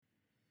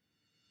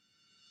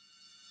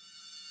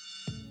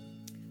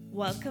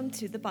Welcome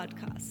to the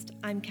podcast.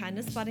 I'm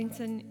Candice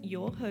Boddington,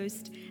 your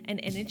host, an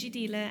energy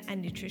dealer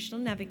and nutritional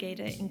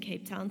navigator in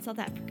Cape Town, South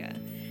Africa,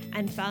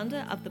 and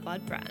founder of the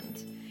Bod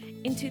brand.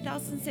 In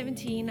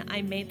 2017,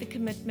 I made the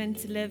commitment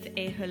to live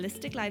a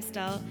holistic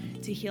lifestyle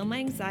to heal my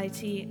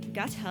anxiety,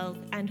 gut health,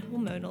 and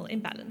hormonal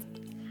imbalance.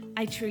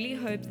 I truly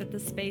hope that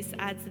this space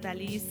adds the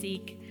value you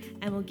seek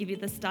and will give you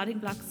the starting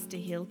blocks to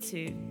heal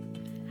too.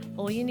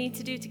 All you need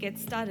to do to get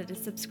started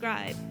is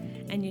subscribe,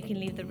 and you can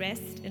leave the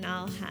rest in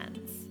our hands.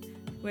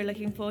 We're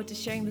looking forward to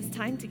sharing this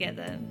time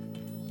together.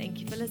 Thank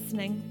you for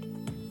listening.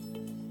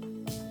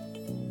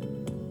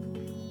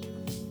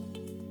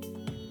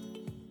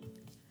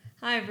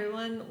 Hi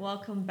everyone,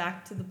 welcome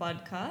back to the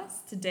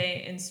podcast.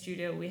 Today in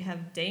studio we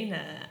have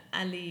Dana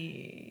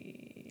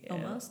Ali.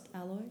 Almost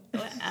Alloy.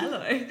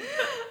 Alloy.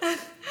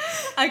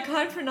 I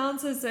can't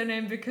pronounce her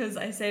surname because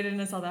I say it in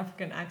a South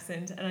African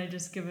accent and I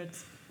just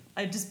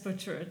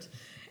butcher it.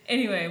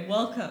 Anyway,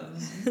 welcome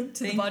to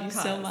the podcast. Thank you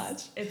so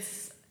much.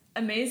 It's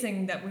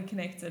amazing that we're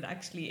connected.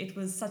 Actually, it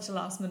was such a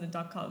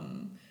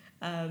lastminute.com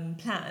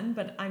plan,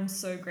 but I'm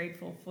so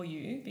grateful for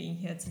you being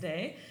here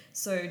today.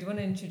 So do you want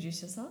to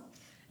introduce yourself?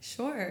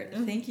 Sure.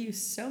 Thank you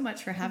so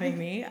much for having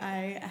me.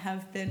 I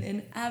have been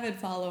an avid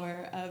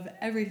follower of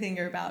everything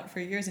you're about for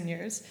years and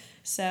years,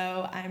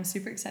 so I'm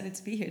super excited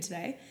to be here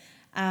today.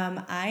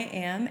 I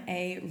am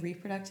a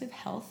reproductive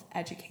health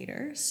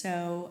educator,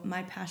 so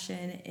my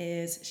passion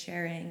is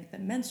sharing the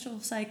menstrual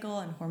cycle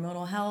and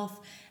hormonal health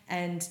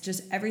and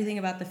just everything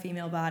about the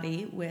female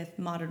body with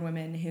modern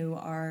women who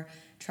are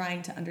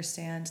trying to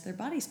understand their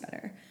bodies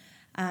better.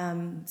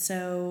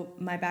 So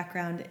my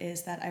background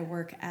is that I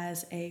work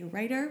as a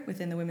writer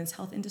within the women's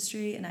health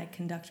industry, and I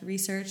conduct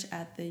research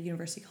at the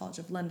University College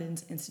of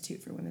London's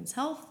Institute for Women's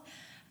Health,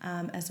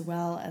 as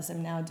well as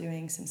I'm now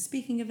doing some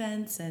speaking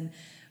events and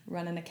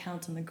run an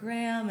account on the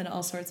gram and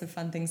all sorts of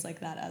fun things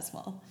like that as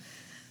well.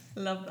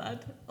 Love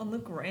that. On the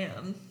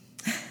gram.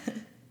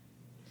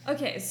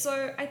 Okay,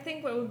 so I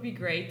think what would be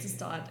great to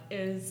start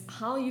is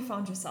how you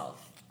found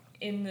yourself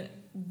in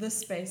this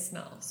space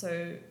now.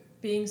 So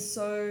being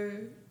so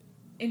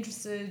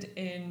interested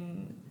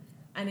in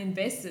and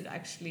invested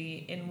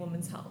actually in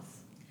women's health.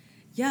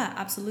 Yeah,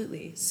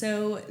 absolutely.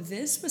 So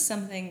this was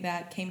something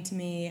that came to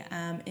me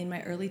in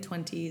my early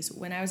 20s.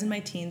 When I was in my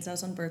teens, I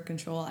was on birth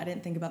control. I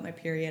didn't think about my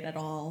period at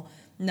all.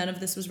 None of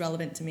this was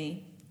relevant to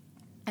me.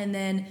 And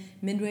then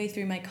midway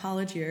through my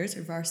college years,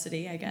 or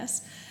varsity, I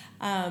guess,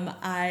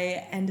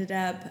 I ended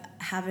up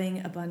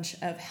having a bunch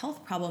of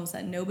health problems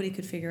that nobody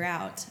could figure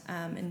out.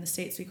 In the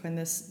States, we coin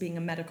this being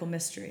a medical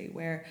mystery,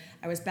 where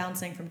I was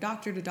bouncing from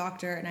doctor to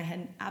doctor and I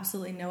had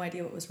absolutely no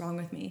idea what was wrong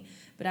with me.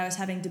 But I was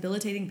having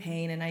debilitating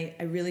pain and I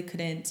really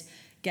couldn't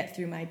get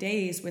through my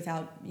days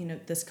without,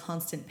 this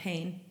constant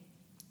pain.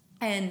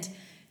 And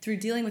through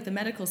dealing with the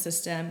medical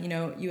system,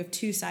 you have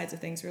two sides of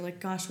things. You're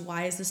like, gosh,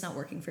 why is this not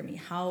working for me?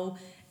 How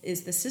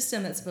is the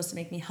system that's supposed to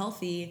make me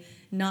healthy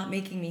not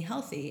making me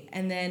healthy?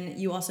 And then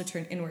you also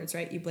turn inwards,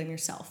 right? You blame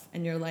yourself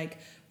and you're like,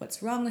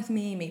 what's wrong with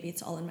me? Maybe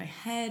it's all in my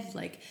head.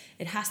 Like,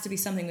 it has to be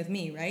something with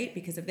me, right?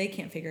 Because if they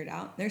can't figure it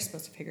out, they're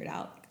supposed to figure it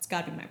out. It's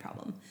got to be my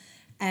problem.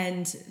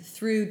 And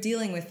through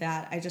dealing with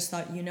that, I just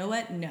thought, you know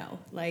what? No,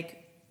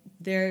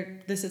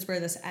 this is where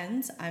this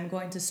ends. I'm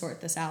going to sort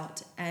this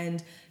out,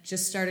 and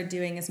just started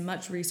doing as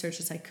much research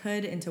as I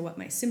could into what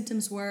my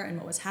symptoms were and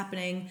what was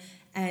happening.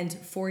 And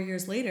 4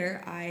 years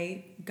later,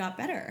 I got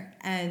better.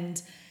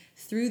 And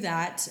through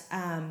that,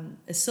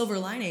 a silver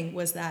lining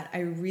was that I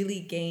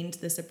really gained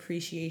this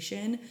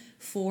appreciation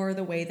for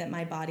the way that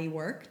my body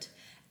worked.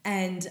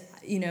 And,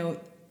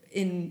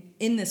 in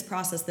this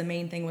process, the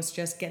main thing was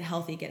just get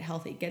healthy,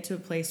 get to a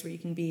place where you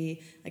can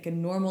be like a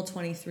normal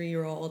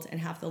 23-year-old and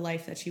have the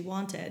life that you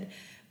wanted.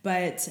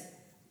 But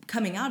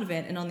coming out of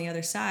it and on the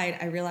other side,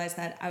 I realized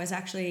that I was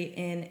actually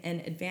in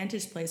an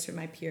advantaged place from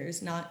my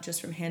peers, not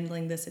just from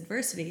handling this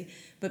adversity,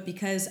 but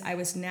because I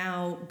was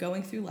now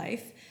going through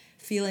life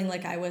feeling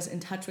like I was in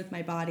touch with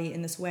my body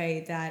in this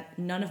way that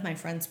none of my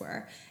friends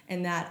were,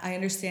 and that I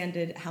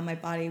understood how my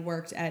body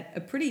worked at a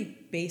pretty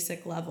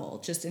basic level,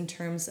 just in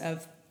terms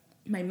of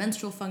my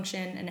menstrual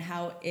function and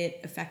how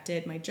it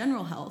affected my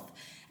general health,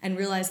 and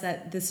realized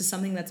that this is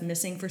something that's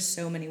missing for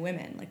so many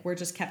women. Like, we're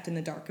just kept in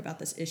the dark about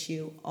this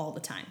issue all the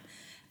time.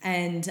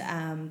 And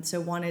so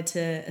wanted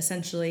to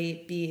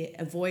essentially be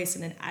a voice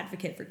and an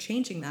advocate for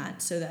changing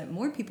that, so that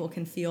more people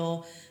can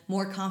feel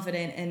more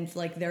confident and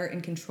like they're in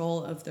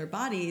control of their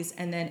bodies,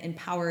 and then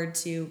empowered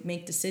to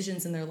make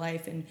decisions in their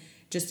life and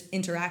just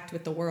interact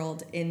with the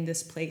world in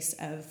this place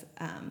of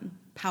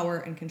power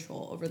and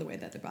control over the way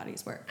that their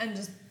bodies work. And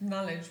just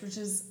knowledge, which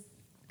is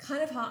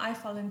kind of how I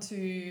fell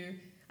into,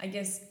 I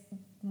guess,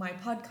 my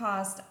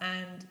podcast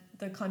and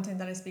the content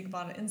that I speak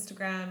about on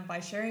Instagram, by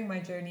sharing my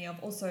journey of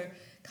also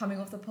coming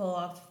off the pill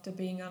after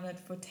being on it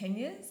for 10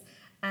 years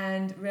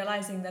and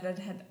realizing that it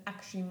had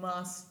actually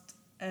masked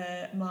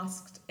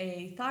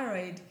a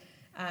thyroid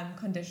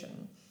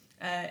condition,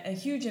 a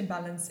huge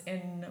imbalance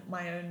in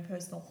my own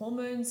personal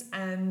hormones,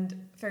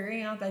 and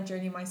figuring out that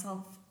journey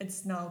myself.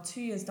 It's now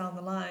 2 years down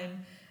the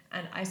line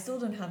and I still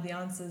don't have the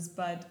answers,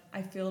 but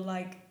I feel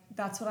like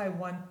that's what I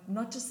want,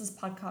 not just this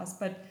podcast,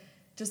 but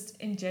just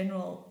in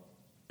general,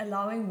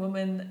 allowing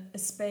women a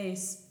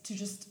space to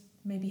just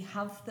maybe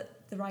have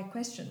the right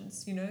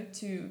questions, you know,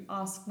 to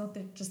ask not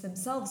just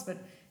themselves, but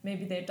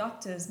maybe their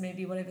doctors,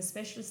 maybe whatever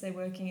specialists they're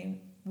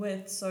working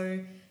with, so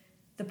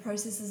the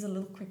process is a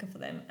little quicker for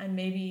them, and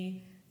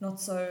maybe not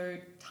so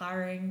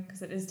tiring,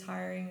 because it is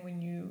tiring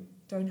when you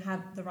don't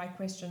have the right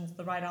questions,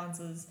 the right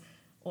answers,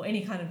 or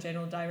any kind of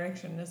general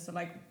direction as to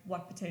like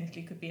what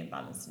potentially could be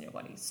imbalanced in your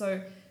body.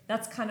 So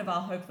that's kind of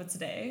our hope for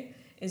today,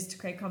 is to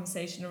create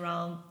conversation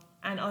around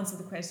and answer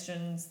the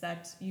questions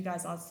that you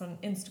guys asked on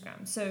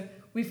Instagram. So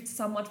we've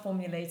somewhat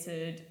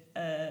formulated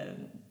a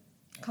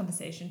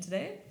conversation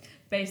today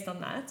based on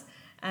that.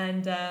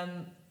 And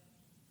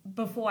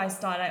before I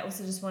start, I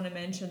also just want to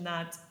mention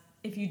that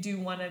if you do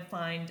want to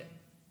find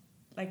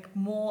like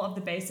more of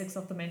the basics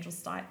of the menstrual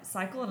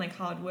cycle and like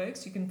how it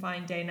works, you can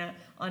find Dana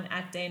on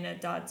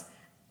 @dana.alloy,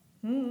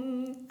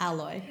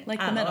 like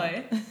the alloy.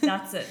 metal.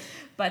 That's it.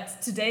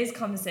 But today's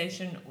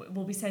conversation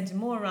will be centered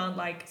more around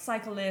like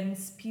cycle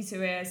lengths,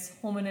 PCOS,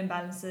 hormone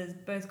imbalances,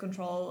 birth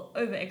control,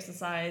 over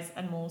exercise,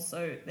 and more.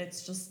 So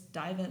let's just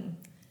dive in.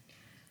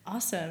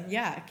 Awesome.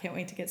 Yeah, can't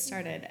wait to get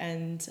started.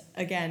 And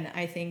again,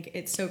 I think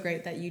it's so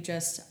great that you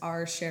just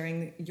are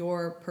sharing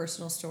your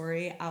personal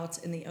story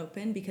out in the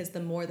open, because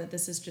the more that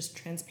this is just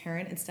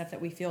transparent and stuff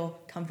that we feel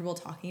comfortable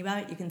talking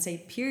about, you can say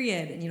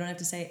period and you don't have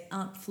to say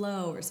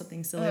flow or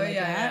something silly that.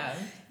 Yeah.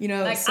 You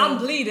know, like so, I'm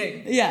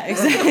bleeding. Yeah,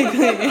 exactly.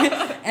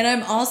 And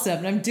I'm awesome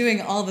and I'm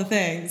doing all the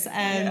things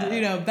and,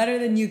 you know, better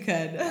than you could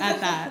at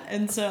that.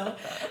 And so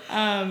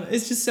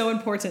it's just so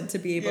important to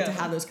be able to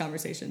have those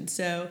conversations.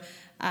 So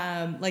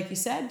like you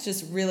said,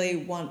 just really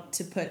want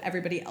to put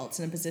everybody else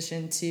in a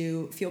position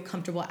to feel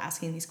comfortable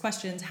asking these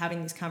questions,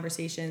 having these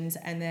conversations,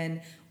 and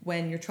then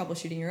when you're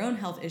troubleshooting your own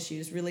health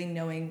issues, really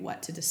knowing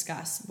what to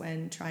discuss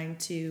when trying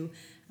to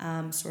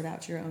sort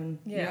out your own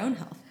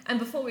health. And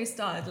before we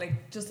start,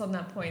 like just on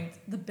that point,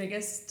 the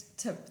biggest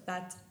tip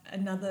that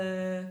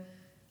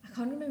I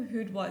can't remember who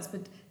it was,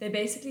 but they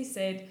basically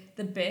said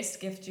the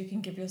best gift you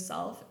can give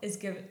yourself is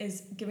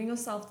giving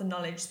yourself the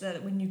knowledge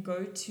that when you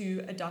go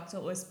to a doctor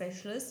or a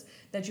specialist,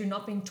 that you're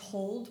not being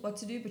told what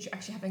to do, but you're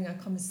actually having a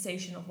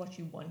conversation of what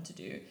you want to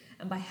do.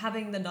 And by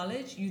having the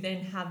knowledge, you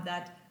then have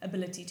that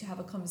ability to have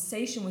a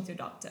conversation with your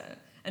doctor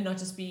and not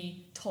just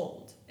be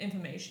told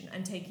information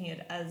and taking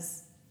it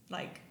as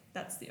like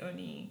that's the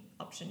only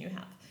option you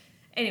have.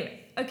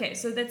 Anyway, okay,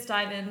 so let's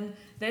dive in.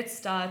 Let's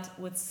start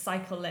with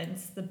cycle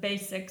lengths, the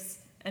basics,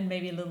 and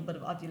maybe a little bit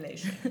of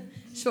ovulation.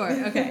 Sure.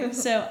 Okay.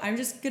 So I'm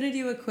just going to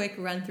do a quick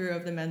run through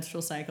of the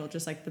menstrual cycle,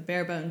 just like the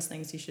bare bones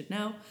things you should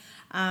know.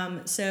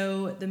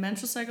 So the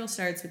menstrual cycle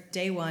starts with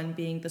day 1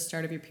 being the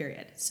start of your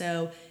period.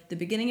 So the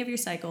beginning of your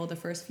cycle, the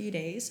first few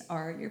days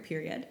are your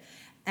period.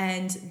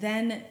 And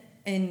then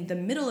in the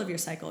middle of your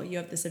cycle, you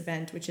have this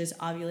event, which is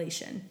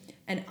ovulation.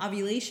 And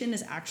ovulation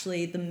is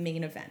actually the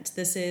main event.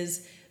 This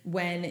is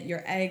when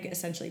your egg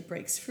essentially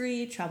breaks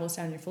free, travels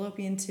down your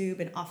fallopian tube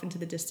and off into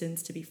the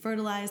distance to be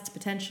fertilized,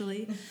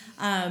 potentially.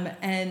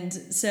 And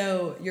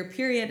so your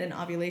period and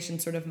ovulation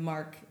sort of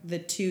mark the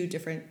two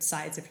different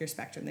sides of your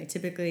spectrum. They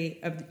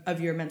typically, of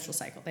your menstrual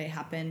cycle, they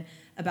happen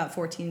about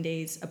 14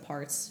 days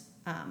apart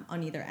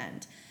on either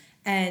end.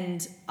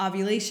 And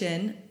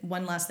ovulation,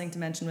 one last thing to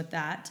mention with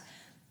that,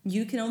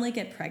 you can only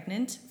get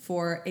pregnant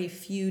for a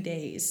few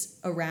days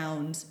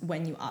around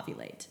when you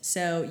ovulate.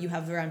 So you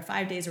have around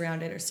 5 days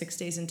around it, or 6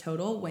 days in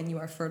total when you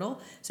are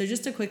fertile. So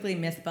just to quickly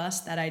myth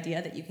bust that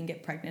idea that you can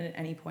get pregnant at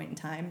any point in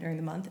time during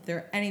the month. If there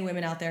are any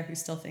women out there who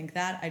still think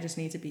that, I just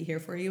need to be here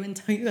for you and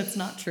tell you that's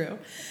not true.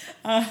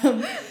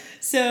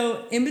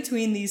 So in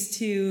between these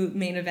two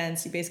main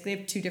events, you basically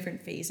have two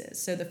different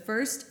phases. So the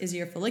first is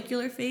your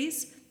follicular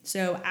phase.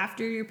 So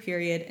after your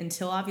period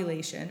until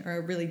ovulation,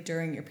 or really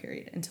during your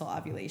period until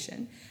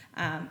ovulation,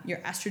 you're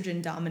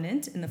estrogen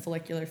dominant in the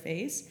follicular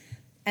phase.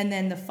 And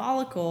then the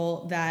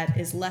follicle that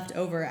is left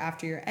over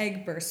after your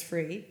egg bursts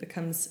free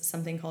becomes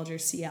something called your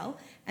CL,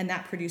 and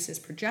that produces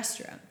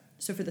progesterone.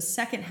 So for the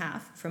second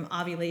half, from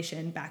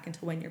ovulation back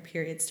until when your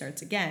period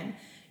starts again,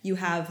 you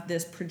have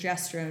this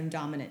progesterone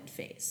dominant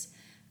phase.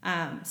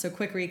 So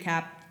quick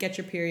recap, get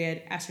your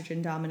period,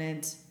 estrogen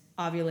dominant,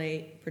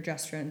 ovulate,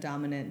 progesterone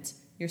dominant.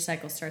 Your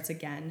cycle starts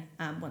again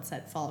once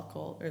that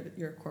follicle or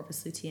your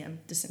corpus luteum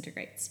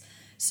disintegrates.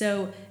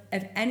 So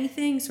if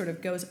anything sort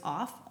of goes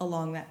off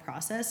along that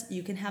process,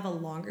 you can have a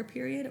longer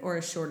period or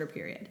a shorter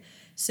period.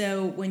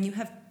 So when you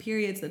have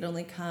periods that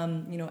only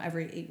come,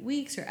 every 8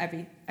 weeks or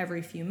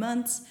every few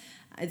months,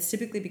 it's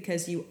typically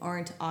because you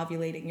aren't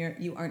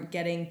ovulating, you aren't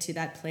getting to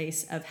that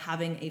place of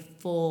having a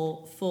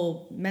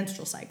full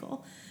menstrual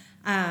cycle.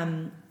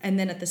 And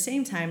then at the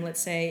same time,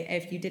 let's say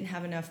if you didn't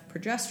have enough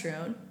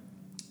progesterone,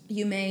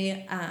 you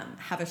may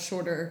have a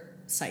shorter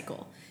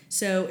cycle.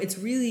 So it's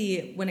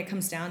really, when it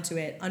comes down to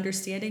it,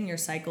 understanding your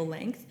cycle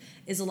length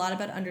is a lot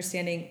about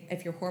understanding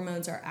if your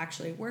hormones are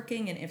actually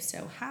working, and if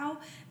so, how,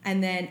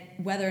 and then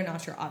whether or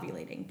not you're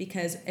ovulating.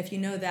 Because if you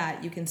know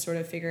that, you can sort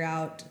of figure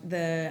out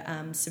the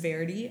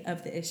severity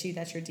of the issue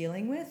that you're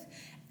dealing with.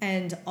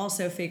 and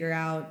also figure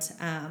out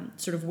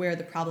sort of where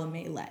the problem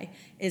may lay.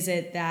 Is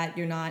it that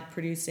you're not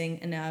producing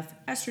enough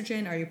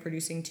estrogen? Are you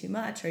producing too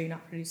much? Are you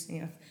not producing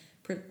enough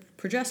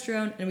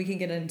progesterone? And we can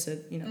get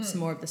into some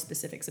more of the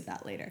specifics of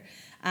that later.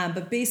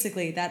 But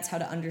basically, that's how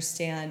to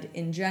understand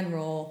in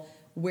general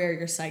where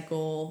your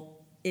cycle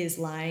is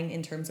lying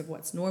in terms of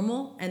what's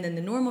normal. And then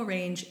the normal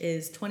range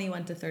is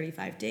 21 to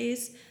 35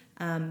 days,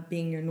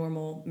 being your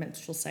normal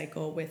menstrual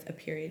cycle, with a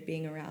period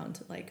being around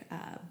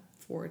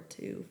 4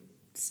 to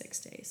 6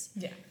 days.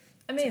 Yeah.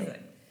 Amazing. So,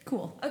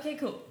 cool. Okay,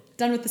 cool.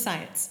 Done with the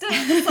science. Done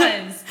with the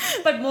science,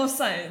 but more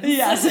science.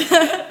 Yes.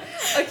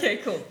 Okay,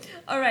 cool.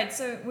 All right,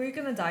 so we're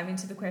going to dive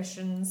into the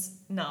questions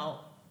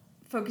now,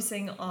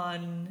 focusing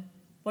on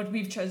what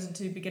we've chosen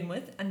to begin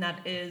with, and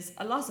that is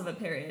a loss of a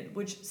period,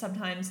 which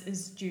sometimes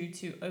is due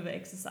to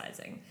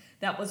over-exercising.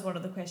 That was one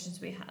of the questions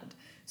we had.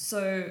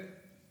 So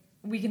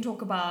we can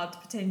talk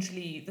about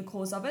potentially the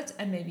cause of it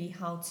and maybe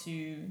how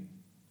to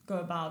go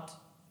about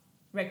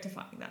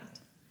rectifying that.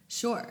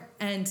 Sure.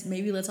 And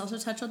maybe let's also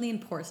touch on the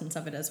importance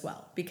of it as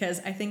well, because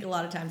I think a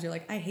lot of times you're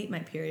like, I hate my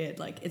period.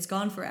 Like, it's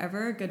gone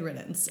forever. Good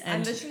riddance.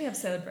 And I literally have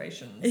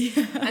celebrations.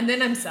 Yeah. And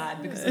then I'm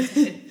sad because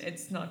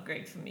it's not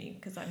great for me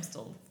because I'm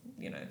still,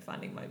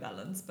 finding my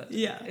balance. But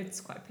yeah,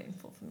 it's quite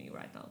painful for me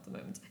right now at the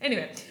moment.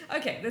 Anyway,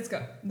 okay, let's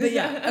go. But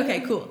yeah, okay,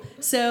 cool.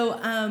 So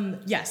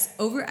yes,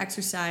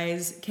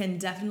 over-exercise can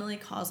definitely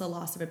cause a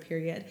loss of a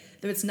period,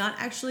 though it's not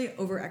actually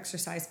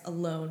over-exercise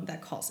alone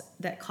that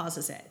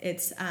causes it.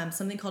 It's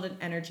something called an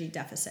energy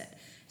deficit.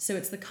 So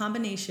it's the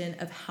combination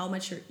of how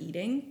much you're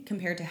eating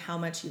compared to how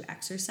much you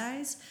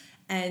exercise.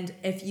 And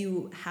if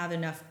you have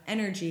enough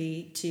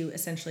energy to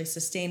essentially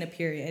sustain a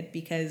period,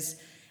 because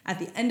at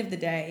the end of the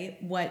day,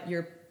 what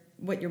your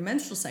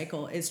menstrual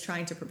cycle is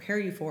trying to prepare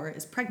you for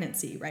is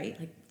pregnancy, right?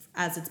 Like,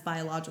 as its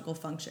biological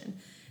function.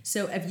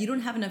 So if you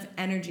don't have enough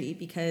energy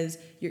because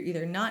you're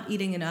either not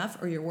eating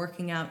enough or you're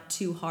working out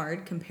too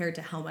hard compared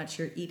to how much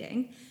you're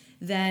eating,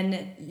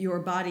 then your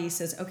body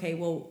says, okay,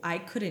 well, I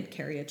couldn't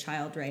carry a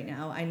child right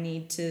now. I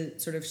need to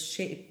sort of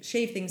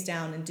shave things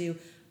down and do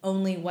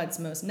only what's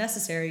most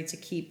necessary to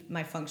keep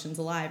my functions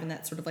alive. And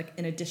that's sort of like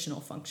an additional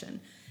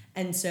function.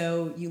 And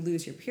so you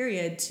lose your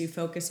period to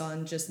focus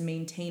on just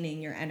maintaining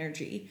your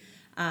energy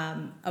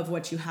of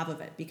what you have of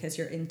it, because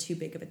you're in too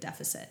big of a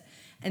deficit.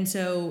 And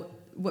so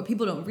what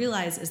people don't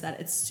realize is that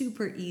it's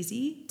super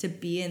easy to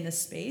be in this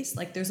space.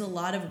 Like, there's a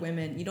lot of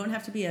women, you don't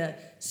have to be a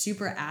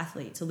super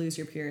athlete to lose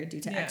your period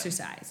due to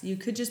exercise. You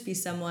could just be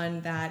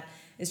someone that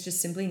is just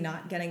simply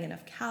not getting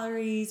enough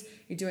calories.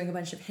 You're doing a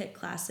bunch of HIIT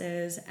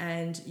classes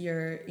and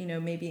you're,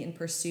 maybe in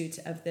pursuit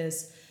of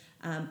this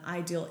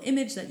ideal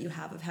image that you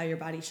have of how your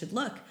body should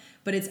look.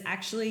 But it's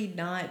actually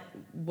not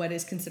what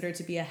is considered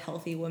to be a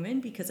healthy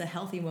woman, because a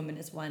healthy woman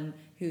is one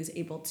who's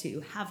able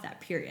to have that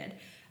period.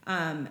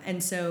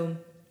 And so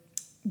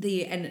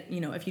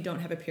if you don't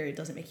have a period, it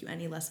doesn't make you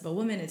any less of a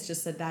woman. It's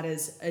just that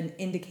is an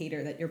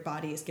indicator that your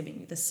body is giving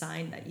you the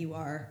sign that you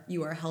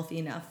are healthy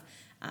enough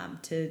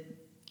to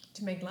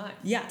make life.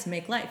 Yeah, to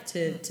make life,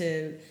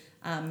 to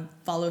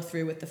follow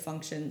through with the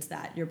functions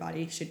that your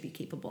body should be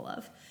capable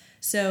of.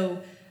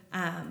 So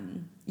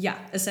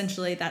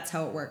essentially that's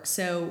how it works.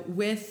 So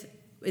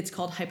it's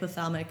called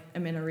hypothalamic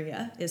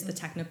amenorrhea is the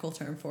technical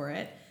term for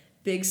it.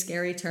 Big,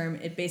 scary term.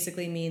 It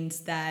basically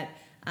means that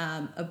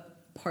a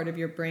part of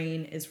your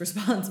brain is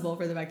responsible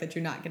for the fact that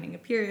you're not getting a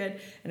period,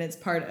 and it's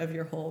part of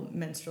your whole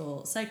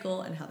menstrual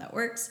cycle and how that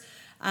works.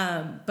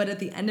 But at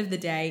the end of the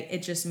day,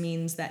 it just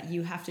means that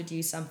you have to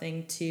do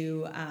something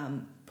to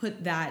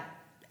put that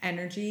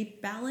energy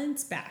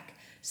balance back.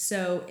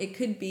 So it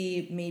could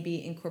be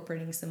maybe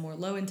incorporating some more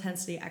low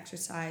intensity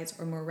exercise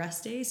or more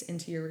rest days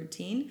into your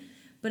routine,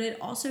 but it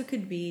also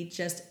could be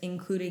just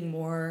including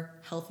more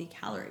healthy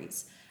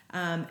calories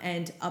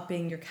and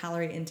upping your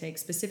calorie intake,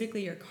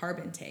 specifically your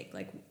carb intake.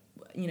 Like,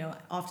 I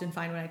often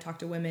find when I talk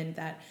to women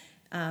that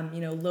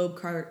low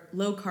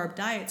carb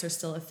diets are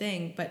still a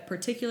thing, but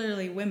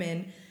particularly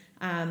women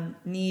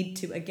need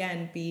to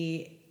again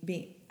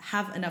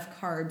have enough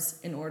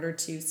carbs in order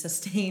to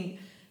sustain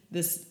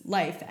this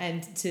life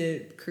and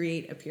to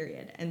create a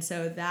period. And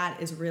so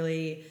that is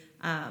really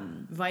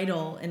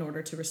vital in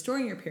order to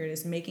restoring your period,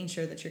 is making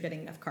sure that you're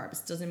getting enough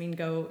carbs. It doesn't mean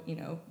go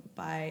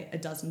buy a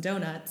dozen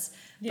donuts,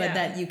 but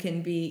that you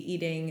can be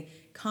eating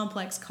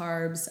complex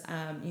carbs,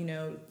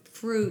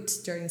 fruit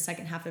during the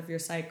second half of your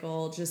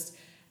cycle, just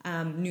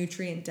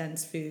nutrient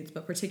dense foods,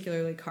 but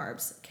particularly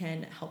carbs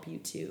can help you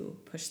to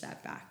push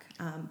that back,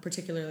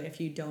 particularly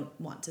if you don't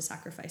want to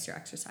sacrifice your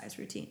exercise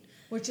routine.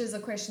 Which is a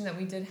question that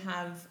we did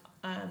have.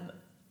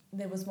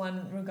 There was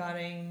one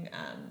regarding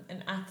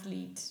an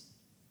athlete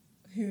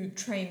who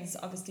trains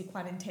obviously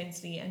quite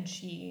intensely, and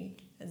she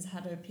has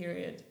had her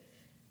period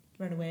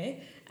run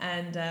away,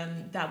 and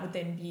that would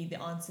then be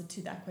the answer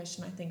to that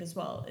question, I think, as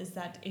well, is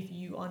that if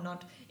you are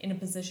not in a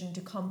position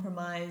to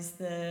compromise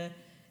the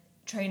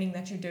training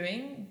that you're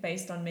doing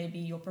based on maybe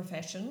your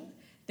profession,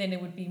 then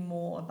it would be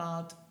more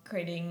about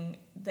creating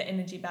the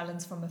energy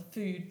balance from a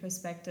food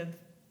perspective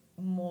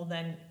more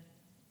than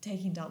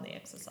taking down the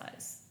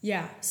exercise?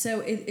 Yeah,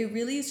 so it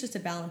really is just a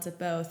balance of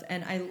both.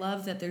 And I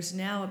love that there's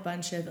now a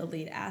bunch of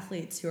elite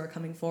athletes who are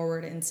coming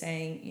forward and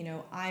saying, you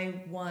know,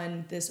 I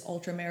won this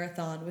ultra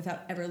marathon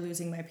without ever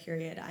losing my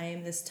period. I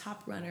am this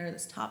top runner,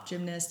 this top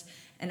gymnast,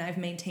 and I've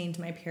maintained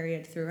my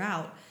period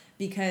throughout,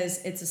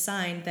 because it's a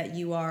sign that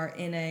you are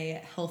in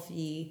a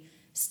healthy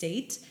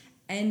state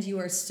and you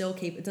are still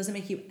capable. It doesn't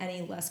make you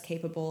any less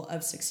capable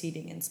of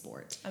succeeding in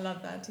sport. I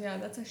love that. Yeah,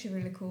 that's actually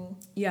really cool.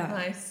 Yeah.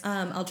 Nice.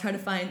 I'll try to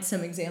find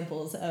some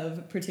examples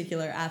of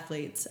particular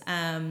athletes.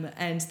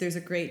 And there's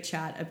a great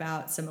chat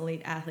about some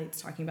elite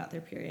athletes talking about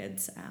their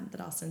periods that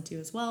I'll send to you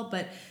as well.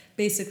 But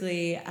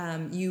basically,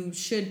 you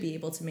should be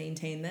able to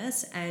maintain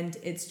this. And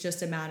it's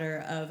just a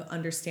matter of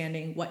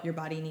understanding what your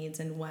body needs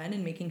and when,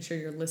 and making sure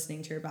you're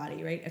listening to your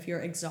body, right? If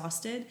you're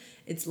exhausted,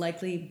 it's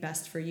likely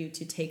best for you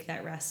to take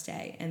that rest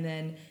day and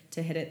then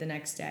to hit it the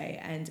next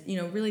day. And, you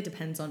know, really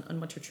depends on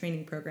what your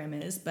training program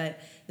is, but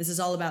this is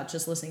all about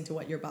just listening to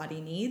what your body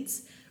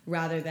needs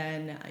rather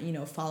than, you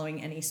know,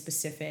 following any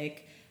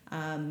specific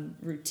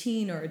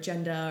routine or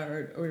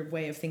agenda or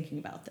way of thinking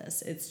about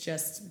this. It's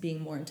just being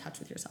more in touch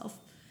with yourself.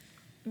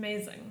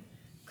 Amazing.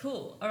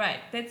 Cool. All right,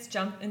 let's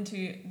jump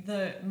into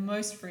the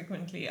most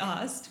frequently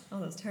asked,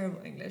 that's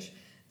terrible English,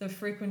 the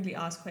frequently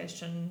asked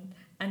question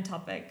and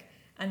topic,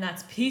 and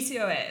that's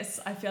PCOS.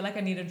 I feel like I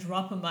need to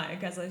drop a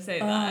mic as I say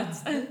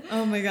that.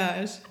 Oh my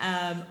gosh.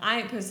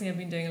 I personally have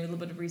been doing a little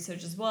bit of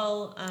research as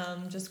well,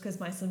 just because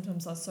my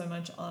symptoms are so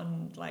much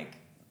on, like,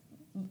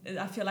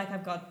 I feel like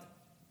I've got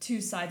two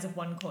sides of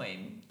one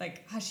coin,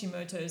 like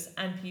Hashimoto's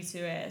and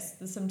PCOS.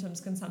 The symptoms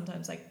can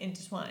sometimes like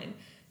intertwine.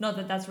 Not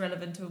that that's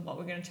relevant to what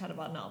we're going to chat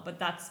about now, but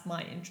that's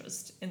my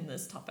interest in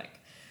this topic.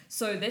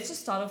 So let's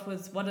just start off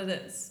with what it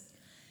is.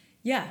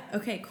 Yeah,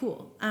 okay,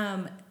 cool.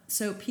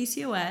 So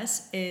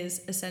PCOS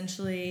is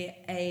essentially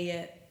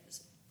a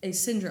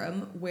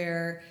syndrome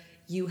where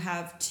you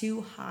have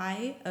too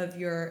high of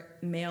your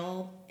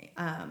male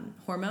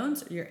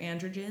hormones, your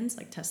androgens,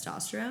 like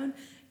testosterone,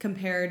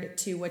 compared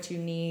to what you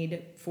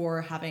need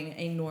for having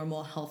a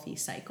normal, healthy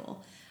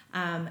cycle.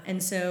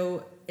 And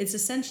so it's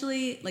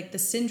essentially like the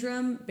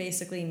syndrome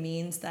basically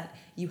means that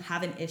you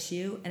have an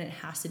issue and it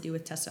has to do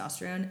with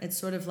testosterone. It's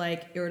sort of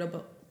like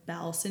irritable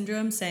bowel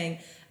syndrome saying,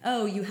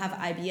 oh, you have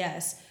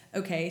IBS.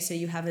 Okay, so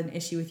you have an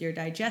issue with your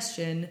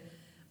digestion,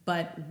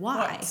 but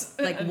why?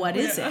 Like, what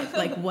is it?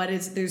 Like, what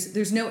is,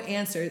 there's no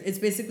answer. It's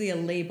basically a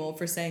label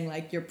for saying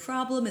like your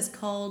problem is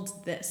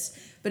called this,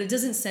 but it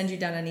doesn't send you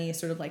down any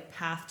sort of like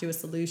path to a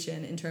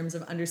solution in terms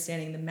of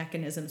understanding the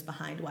mechanisms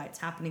behind why it's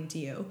happening to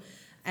you.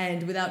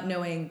 And without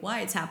knowing why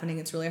it's happening,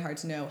 it's really hard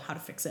to know how to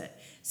fix it.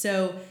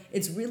 So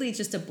it's really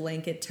just a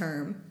blanket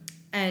term.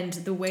 And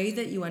the way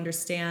that you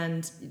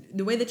understand,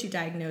 the way that you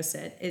diagnose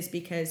it is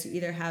because you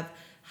either have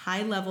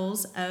high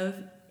levels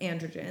of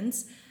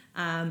androgens,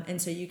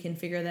 and so you can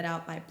figure that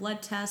out by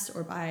blood tests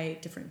or by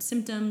different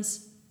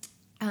symptoms.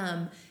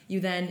 You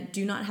then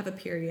do not have a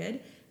period,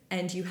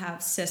 and you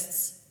have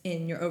cysts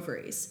in your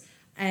ovaries.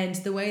 And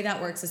the way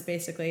that works is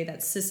basically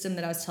that system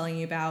that I was telling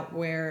you about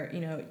where,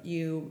 you know,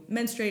 you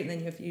menstruate and then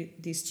you have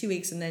these 2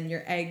 weeks and then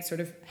your egg sort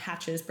of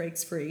hatches,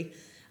 breaks free.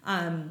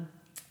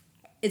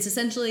 It's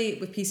essentially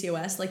with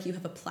PCOS, like you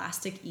have a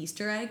plastic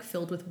Easter egg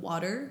filled with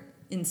water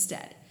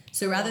instead.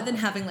 So rather than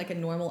having like a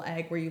normal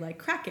egg where you like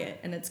crack it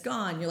and it's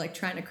gone, you're like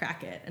trying to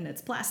crack it and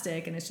it's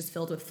plastic and it's just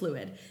filled with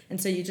fluid. And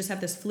so you just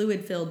have this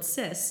fluid filled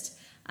cyst,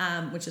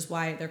 which is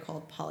why they're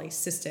called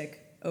polycystic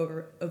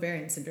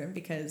ovarian syndrome,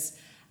 because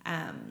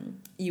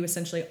you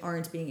essentially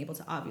aren't being able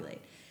to ovulate.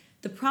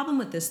 The problem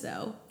with this,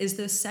 though, is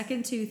those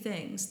second two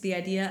things, the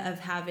idea of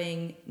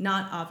having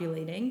not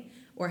ovulating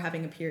or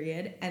having a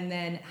period and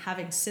then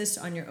having cysts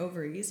on your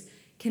ovaries,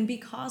 can be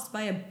caused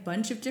by a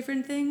bunch of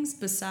different things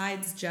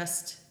besides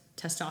just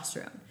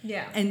testosterone.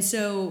 Yeah. And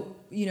so,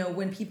 you know,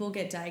 when people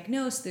get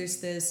diagnosed, there's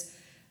this,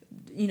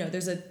 you know,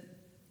 there's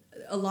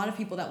a lot of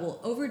people that will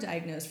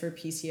overdiagnose for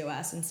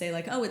PCOS and say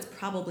like, oh, it's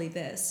probably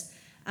this.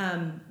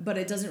 But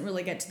it doesn't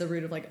really get to the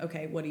root of like,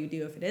 okay, what do you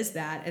do if it is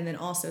that? And then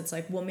also it's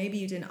like, well, maybe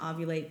you didn't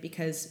ovulate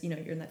because, you know,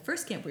 you're in that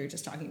first camp we were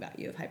just talking about,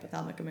 you have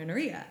hypothalamic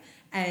amenorrhea.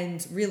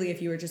 And really,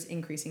 if you were just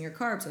increasing your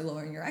carbs or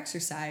lowering your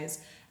exercise,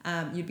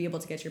 you'd be able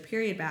to get your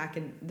period back,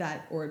 and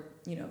that, or,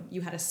 you know,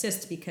 you had a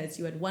cyst because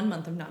you had 1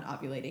 month of not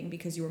ovulating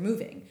because you were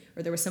moving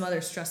or there was some other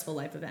stressful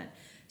life event.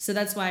 So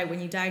that's why when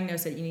you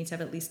diagnose it, you need to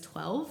have at least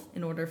 12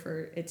 in order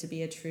for it to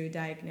be a true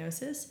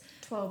diagnosis.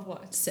 12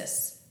 what?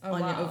 Cysts. On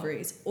your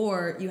ovaries,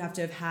 or you have to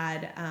have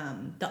had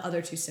the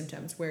other two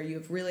symptoms where you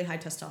have really high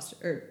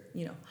testosterone, or,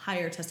 you know,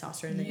 higher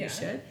testosterone than you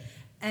should,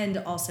 and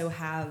also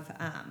have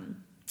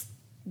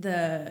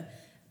the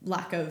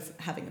lack of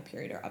having a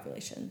period or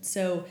ovulation.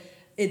 So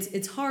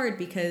it's hard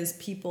because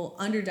people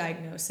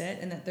underdiagnose it,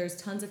 and that there's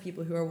tons of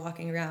people who are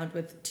walking around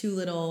with too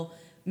little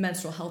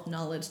menstrual health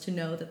knowledge to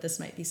know that this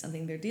might be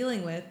something they're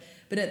dealing with.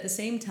 But at the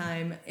same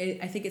time,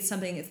 I think it's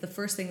the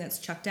first thing that's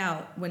chucked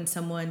out when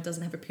someone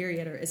doesn't have a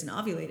period or isn't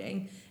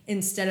ovulating,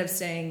 instead of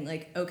saying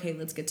like, okay,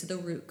 let's get to the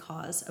root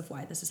cause of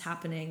why this is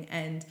happening.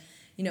 And,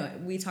 you know,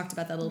 we talked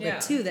about that a little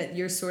bit too, that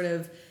you're sort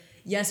of,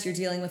 yes, you're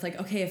dealing with like,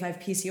 okay, if I have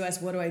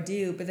PCOS, what do I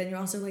do? But then you're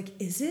also like,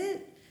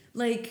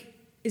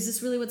 is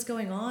this really what's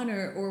going on,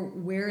 or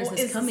where is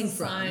this coming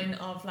from? Or is this a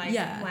sign of like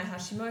my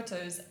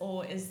Hashimoto's,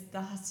 or is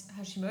the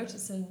Hashimoto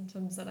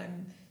symptoms that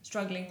I'm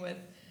struggling with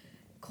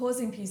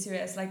causing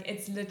PCOS? Like,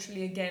 it's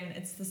literally, again,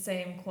 it's the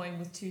same coin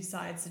with two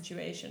sides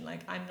situation.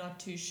 Like, I'm not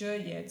too sure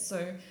yet.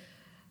 So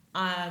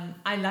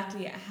I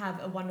luckily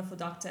have a wonderful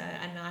doctor,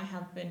 and I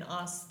have been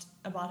asked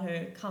about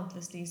her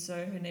countlessly. So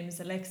her name is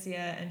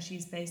Alexia, and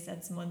she's based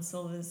at Simone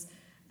Silver's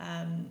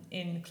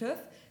in Kloof.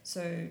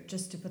 So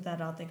just to put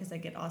that out there, because I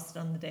get asked it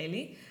on the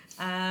daily.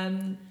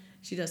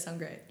 She does sound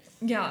great.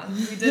 Yeah,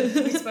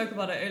 we spoke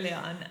about it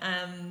earlier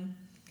on.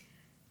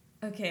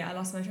 Okay, I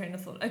lost my train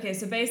of thought. Okay,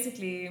 so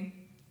basically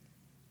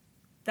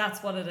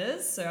that's what it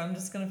is. So I'm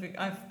just going to...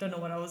 I don't know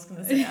what I was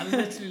going to say. I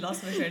literally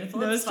lost my train of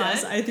thought. No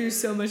stress. I threw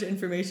so much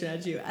information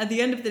at you. At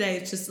the end of the day,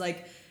 it's just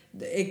like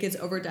it gets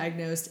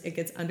overdiagnosed, it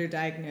gets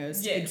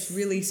underdiagnosed. Yes. It's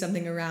really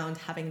something around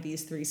having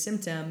these 3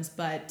 symptoms,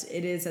 but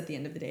it is at the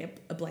end of the day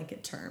a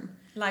blanket term.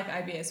 Like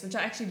IBS, which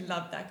I actually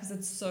love that because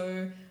it's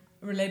so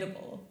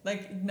relatable.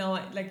 Like now,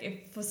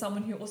 if for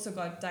someone who also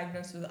got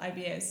diagnosed with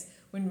IBS,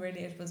 when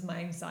really it was my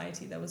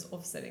anxiety that was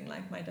offsetting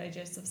like my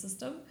digestive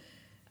system.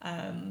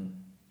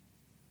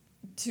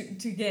 To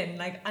again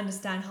like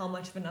understand how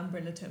much of an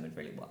umbrella term it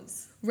really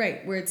was.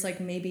 Right, where it's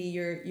like maybe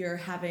you're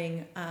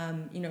having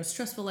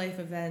stressful life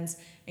events,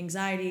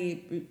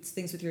 anxiety,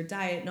 things with your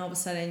diet, and all of a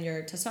sudden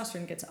your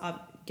testosterone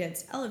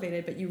gets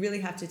elevated, but you really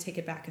have to take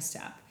it back a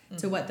step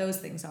to what those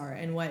things are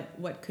and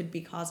what could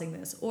be causing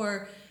this.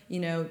 Or,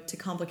 to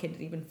complicate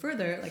it even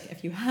further, like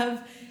if you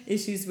have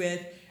issues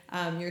with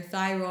your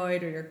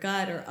thyroid or your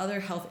gut or other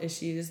health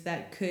issues,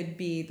 that could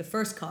be the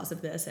first cause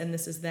of this, and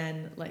this is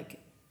then like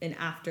an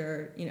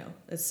after,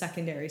 a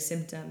secondary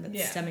symptom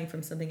that's stemming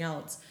from something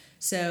else.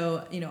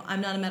 So,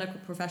 I'm not a medical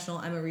professional,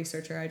 I'm a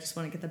researcher. I just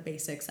want to get the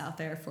basics out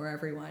there for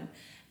everyone.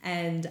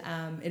 And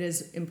it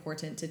is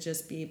important to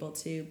just be able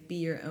to be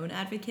your own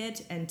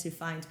advocate and to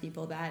find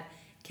people that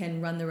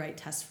can run the right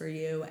tests for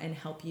you and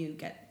help you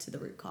get to the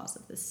root cause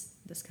of this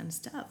kind of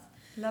stuff.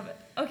 Love it.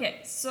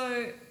 Okay,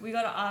 so we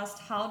got to ask,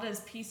 how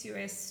does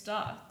PCOS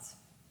start?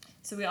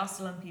 So we are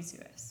still on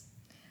PCOS.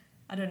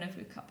 I don't know if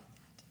we covered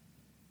that.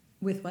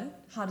 With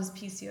what? How does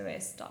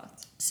PCOS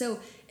start? So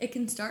it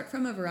can start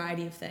from a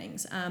variety of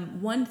things.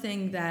 One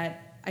thing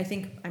that I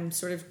think I'm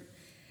sort of...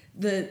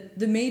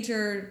 The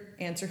major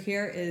answer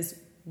here is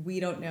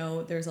we don't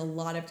know. There's a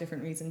lot of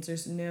different reasons.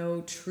 There's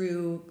no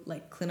true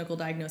clinical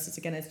diagnosis.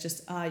 Again, it's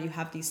just you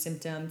have these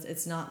symptoms.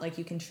 It's not like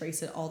you can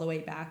trace it all the way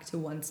back to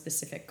one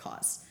specific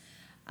cause.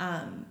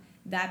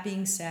 That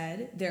being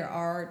said, there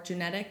are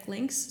genetic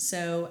links.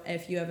 So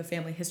if you have a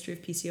family history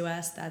of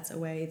PCOS, that's a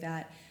way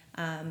that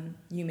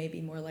you may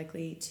be more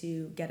likely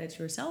to get it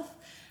yourself.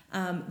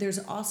 There's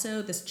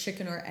also this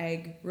chicken or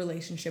egg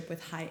relationship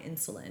with high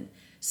insulin.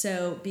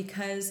 So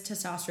because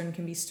testosterone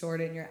can be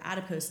stored in your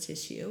adipose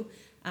tissue,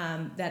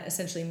 that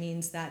essentially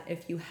means that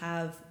if you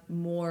have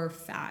more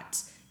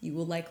fat, you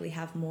will likely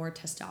have more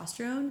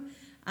testosterone.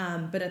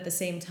 But at the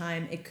same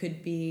time, it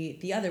could be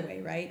the other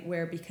way, right?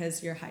 Where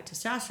because your high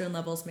testosterone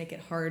levels make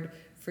it hard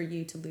for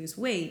you to lose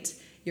weight,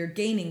 you're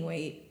gaining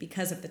weight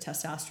because of the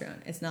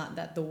testosterone. It's not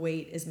that the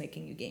weight is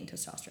making you gain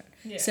testosterone.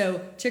 Yeah.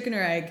 So chicken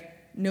or egg,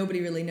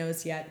 nobody really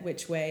knows yet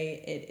which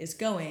way it is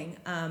going.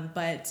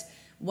 But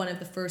one of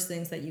the first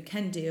things that you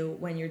can do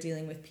when you're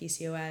dealing with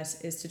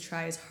PCOS is to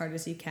try as hard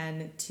as you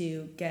can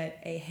to get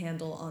a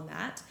handle on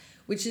that,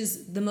 which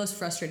is the most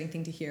frustrating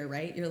thing to hear,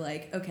 right? You're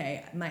like,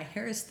 okay, my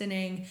hair is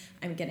thinning,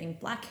 I'm getting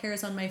black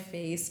hairs on my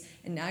face,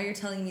 and now you're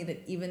telling me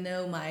that even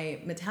though my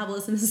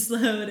metabolism is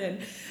slowed and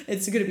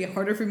it's going to be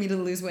harder for me to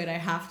lose weight, I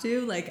have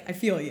to. I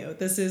feel you.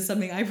 This is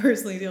something I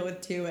personally deal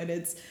with too, and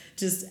it's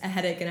just a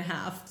headache and a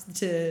half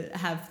to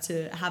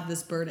have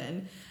this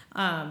burden.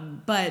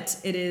 But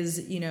it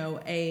is,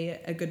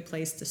 a good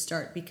place to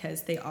start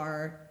because they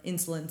are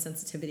insulin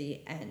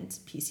sensitivity and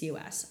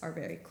PCOS are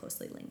very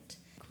closely linked.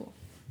 Cool.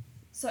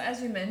 So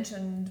as you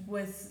mentioned,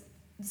 with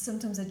the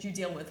symptoms that you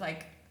deal with,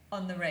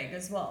 on the reg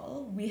as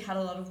well, we had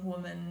a lot of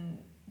women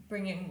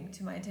bringing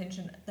to my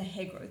attention the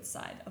hair growth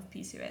side of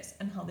PCOS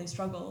and how they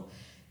struggle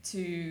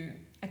to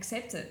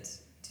accept it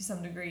to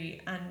some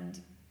degree. And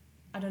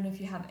I don't know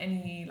if you have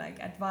any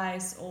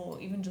advice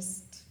or even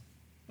just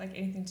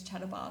anything to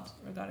chat about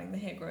regarding the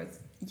hair growth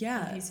in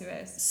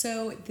PCOS.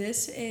 So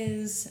this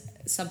is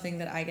something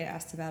that I get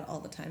asked about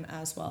all the time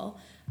as well.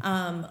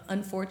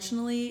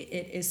 Unfortunately,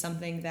 it is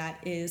something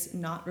that is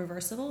not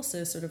reversible.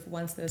 So sort of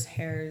once those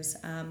hairs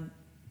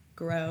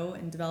grow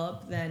and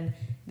develop, then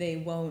they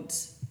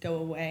won't go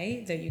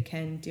away, though you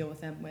can deal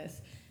with them with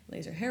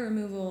laser hair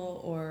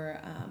removal or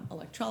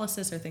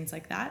electrolysis or things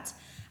like that.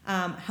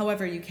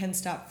 However, you can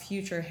stop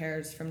future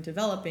hairs from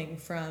developing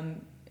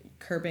from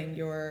curbing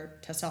your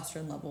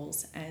testosterone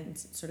levels and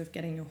sort of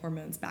getting your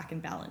hormones back in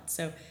balance.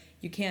 So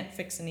you can't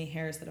fix any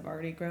hairs that have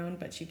already grown,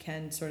 but you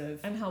can sort of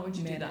And how would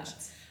you manage. do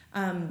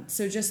that?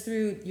 So just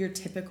through your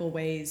typical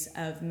ways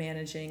of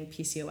managing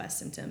PCOS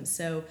symptoms.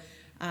 So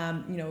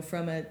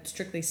From a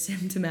strictly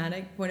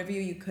symptomatic point of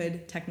view, you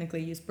could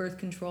technically use birth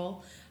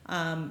control,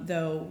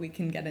 though we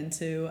can get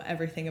into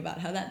everything about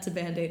how that's a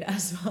Band-Aid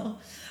as well.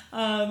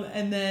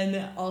 And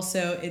then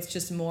also it's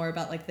just more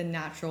about like the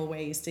natural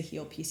ways to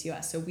heal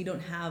PCOS. So we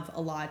don't have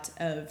a lot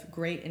of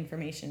great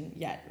information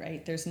yet,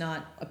 right? There's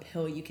not a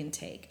pill you can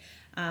take.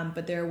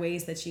 But there are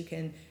ways that you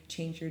can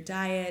change your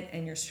diet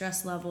and your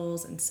stress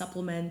levels and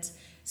supplement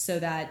so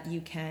that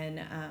you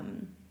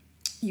can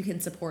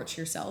support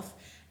yourself.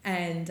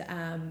 And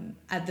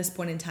at this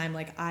point in time,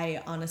 like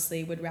I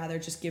honestly would rather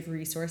just give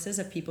resources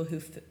of people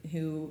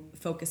who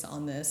focus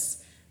on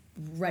this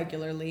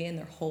regularly and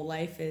their whole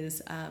life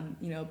is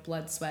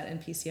blood, sweat,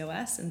 and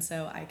PCOS. And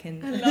so I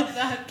love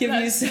that. give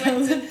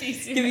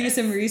you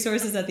some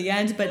resources at the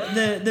end. But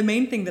the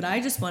main thing that I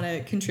just want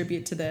to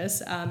contribute to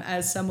this,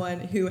 as someone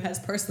who has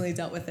personally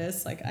dealt with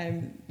this, like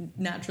I'm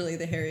naturally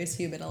the hairiest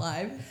human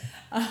alive,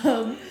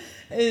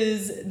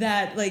 is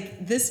that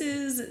like this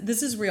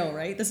is real,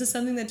 right? This is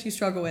something that you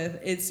struggle with.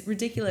 It's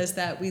ridiculous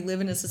that we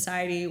live in a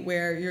society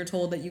where you're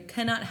told that you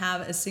cannot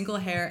have a single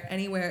hair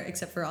anywhere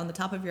except for on the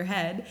top of your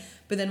head,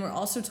 but then we're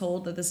also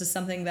told that this is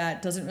something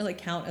that doesn't really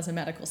count as a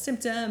medical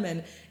symptom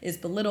and is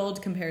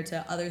belittled compared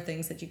to other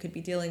things that you could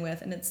be dealing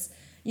with. And it's,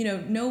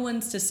 no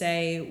one's to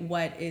say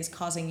what is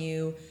causing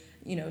you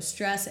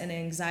stress and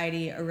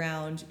anxiety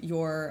around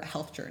your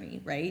health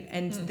journey, right?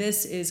 And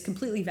this is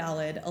completely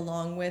valid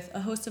along with a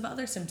host of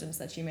other symptoms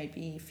that you might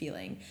be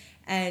feeling.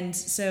 And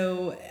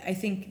so I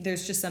think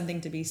there's just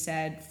something to be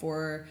said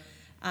for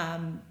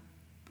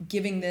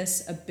giving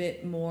this a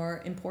bit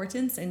more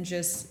importance and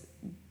just,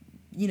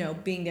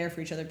 being there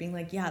for each other, being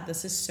like, yeah,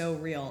 this is so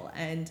real.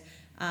 And,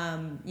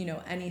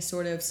 any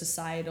sort of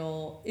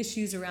societal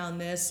issues around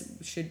this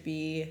should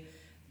be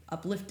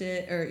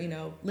uplifted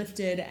or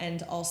lifted,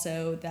 and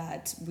also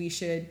that we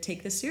should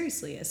take this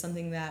seriously as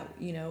something that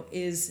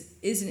is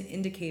an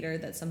indicator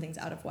that something's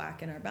out of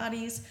whack in our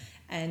bodies,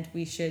 and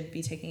we should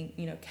be taking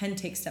can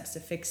take steps to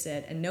fix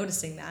it. And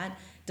noticing that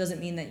doesn't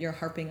mean that you're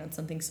harping on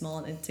something small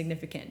and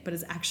insignificant, but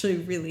it's actually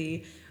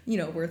really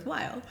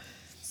worthwhile.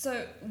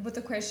 So with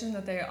the question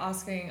that they're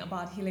asking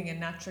about healing it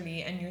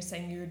naturally, and you're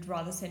saying you'd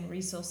rather send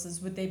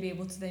resources, would they be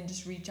able to then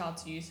just reach out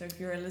to you? So if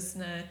you're a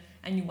listener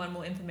and you want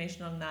more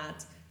information on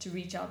that, to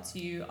reach out to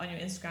you on your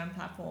Instagram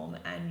platform,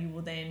 and you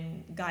will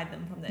then guide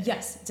them from there.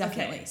 Yes,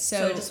 definitely. Okay.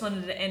 So I just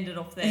wanted to end it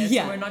off there.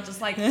 Yeah. So we're not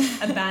just like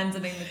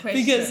abandoning the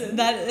question. Because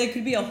it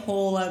could be a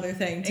whole other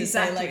thing to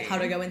Exactly. say like how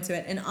to go into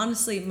it. And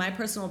honestly, my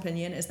personal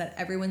opinion is that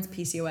everyone's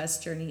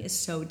PCOS journey is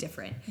so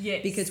different.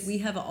 Yes. Because we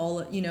have all,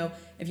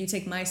 if you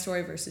take my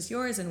story versus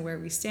yours and where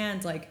we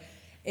stand, like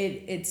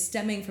it's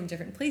stemming from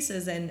different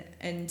places,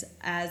 and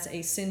as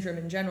a syndrome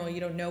in general,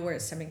 you don't know where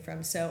it's stemming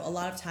from. So a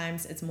lot of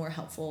times it's more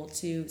helpful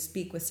to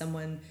speak with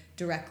someone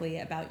directly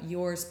about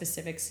your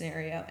specific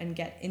scenario and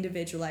get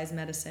individualized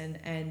medicine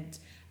and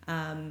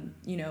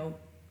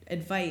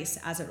advice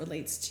as it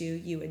relates to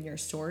you and your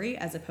story,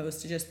 as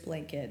opposed to just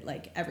blanket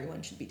like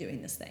everyone should be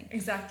doing this thing.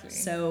 Exactly.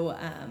 So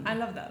I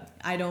love that.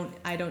 I don't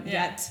Yeah.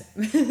 yet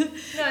No,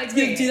 I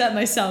agree. do that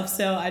myself,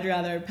 so I'd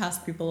rather pass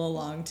people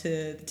along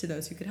to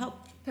those who could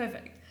help.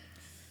 Perfect.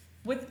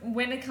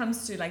 When it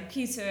comes to like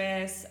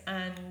PCOS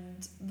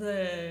and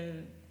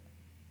the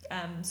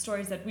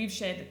stories that we've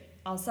shared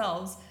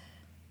ourselves,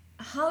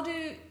 how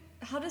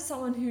does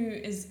someone who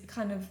is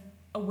kind of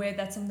aware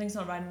that something's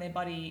not right in their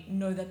body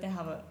know that they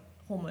have a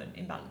hormone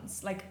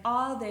imbalance? Like,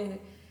 are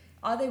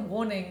there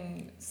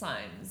warning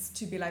signs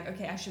to be like,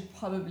 okay, I should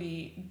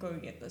probably go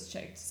get this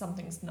checked,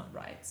 something's not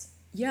right?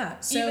 Yeah.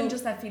 So even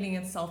just that feeling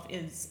itself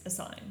is a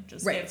sign,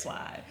 just right.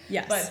 FYI.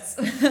 Yes.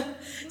 But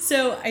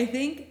so I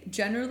think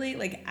generally,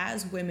 like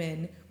as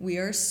women, we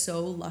are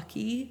so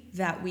lucky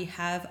that we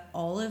have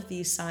all of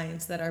these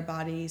signs that our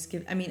bodies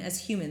give. I mean, as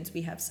humans,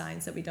 we have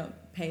signs that we don't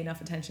pay enough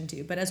attention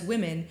to. But as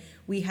women,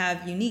 we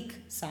have unique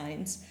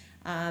signs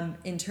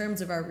in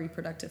terms of our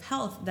reproductive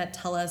health that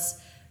tell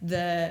us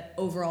the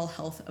overall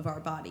health of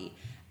our body.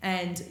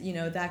 And,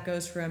 that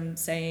goes from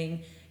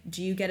saying,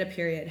 do you get a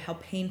period? How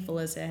painful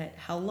is it?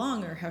 How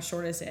long or how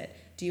short is it?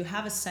 Do you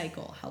have a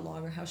cycle? How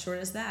long or how short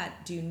is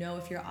that? Do you know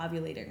if you're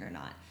ovulating or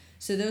not?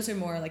 So those are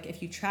more like,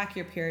 if you track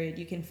your period,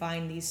 you can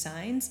find these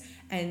signs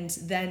and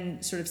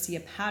then sort of see a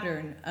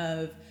pattern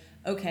of,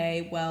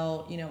 okay,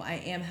 well, I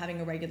am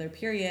having a regular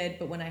period,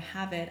 but when I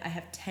have it, I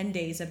have 10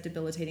 days of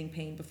debilitating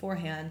pain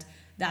beforehand.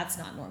 That's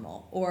not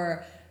normal.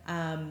 Or,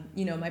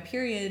 my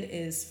period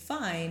is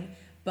fine,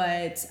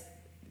 but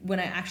when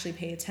I actually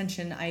pay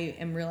attention, I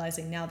am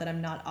realizing now that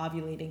I'm not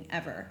ovulating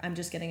ever. I'm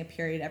just getting a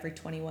period every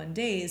 21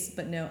 days,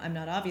 but no, I'm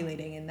not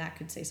ovulating, and that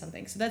could say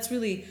something. So that's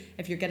really,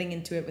 if you're getting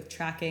into it with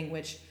tracking,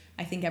 which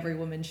I think every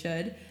woman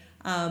should.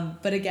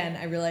 But again,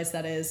 I realize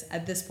that is,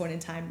 at this point in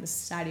time, the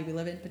society we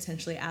live in,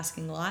 potentially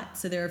asking a lot.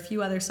 So there are a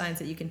few other signs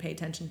that you can pay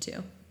attention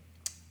to.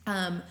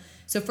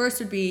 So first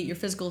would be your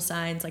physical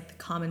signs, like the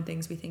common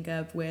things we think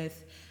of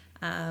with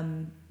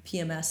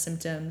PMS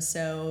symptoms.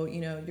 So,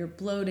 you're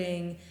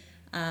bloating,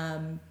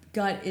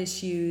 gut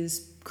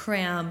issues,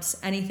 cramps,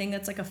 anything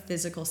that's like a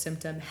physical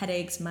symptom,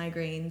 headaches,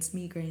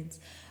 migraines.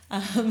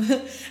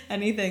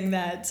 anything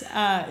that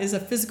is a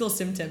physical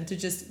symptom, to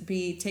just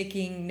be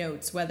taking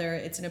notes, whether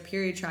it's in a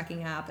period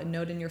tracking app, a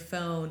note in your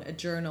phone, a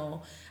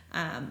journal,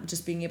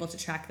 just being able to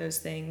track those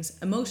things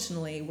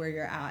emotionally where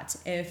you're at.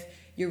 If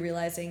you're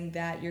realizing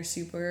that you're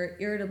super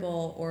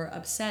irritable or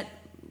upset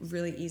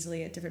really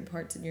easily at different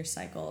parts in your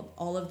cycle,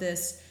 all of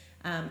this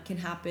can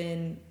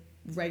happen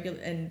regular,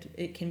 and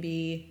it can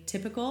be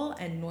typical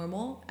and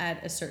normal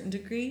at a certain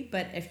degree.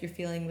 But if you're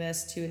feeling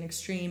this to an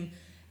extreme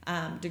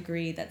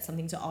degree, that's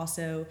something to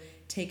also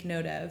take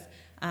note of.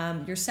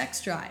 Your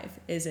sex drive,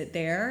 is it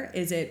there?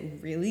 Is it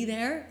really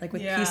there? Like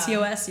with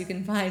PCOS, you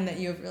can find that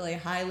you have really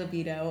high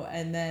libido,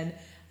 and then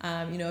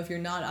if you're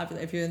not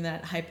if you're in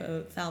that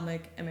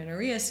hypothalamic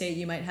amenorrhea state,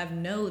 you might have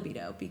no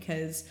libido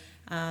because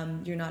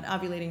you're not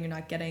ovulating, you're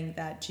not getting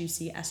that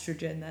juicy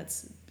estrogen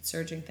that's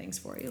surging things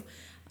for you.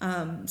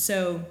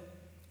 So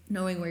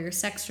knowing where your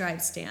sex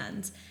drive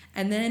stands.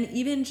 And then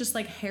even just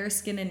like hair,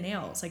 skin, and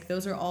nails, like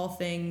those are all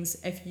things.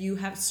 If you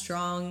have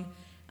strong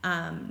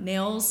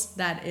nails,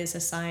 that is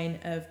a sign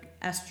of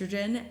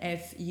estrogen.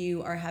 If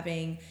you are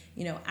having,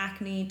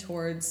 acne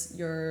towards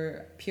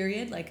your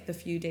period, like the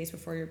few days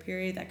before your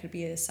period, that could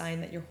be a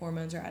sign that your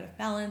hormones are out of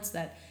balance,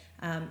 that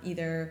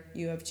either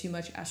you have too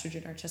much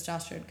estrogen or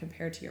testosterone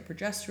compared to your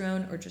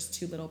progesterone, or just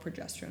too little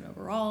progesterone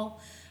overall.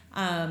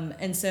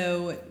 And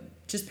so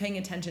just paying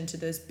attention to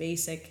those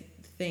basic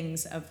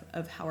things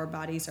of how our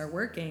bodies are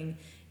working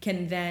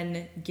can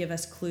then give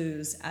us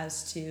clues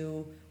as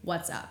to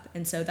what's up.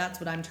 And so that's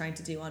what I'm trying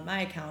to do on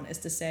my account, is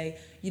to say,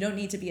 you don't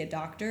need to be a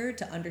doctor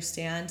to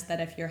understand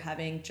that if you're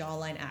having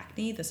jawline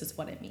acne, this is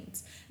what it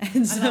means.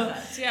 And so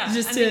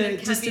just to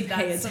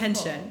pay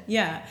attention. Simple.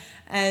 Yeah.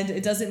 And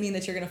it doesn't mean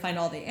that you're going to find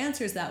all the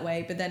answers that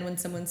way. But then when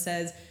someone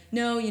says,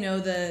 no,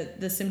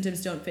 the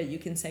symptoms don't fit, you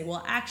can say,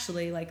 well,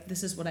 actually, like,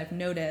 this is what I've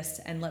noticed,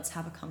 and let's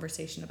have a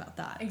conversation about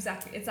that.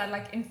 Exactly. It's that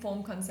like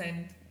informed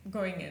consent,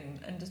 going in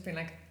and just being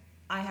like,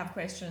 I have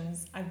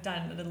questions, I've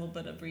done a little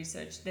bit of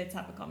research, let's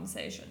have a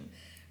conversation.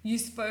 You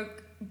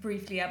spoke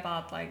briefly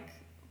about like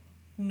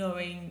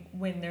knowing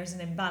when there's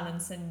an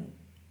imbalance, and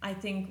I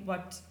think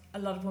what a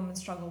lot of women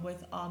struggle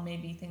with are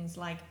maybe things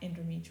like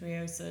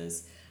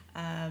endometriosis,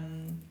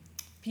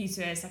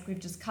 PCOS, like we've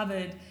just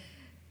covered.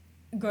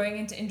 Going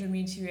into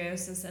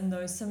endometriosis and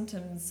those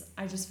symptoms,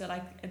 I just feel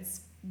like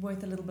it's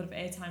worth a little bit of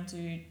airtime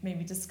to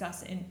maybe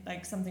discuss in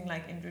like something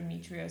like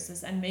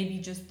endometriosis, and maybe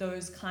just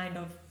those kind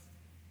of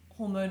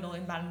hormonal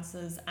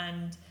imbalances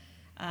and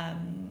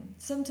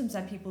symptoms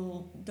that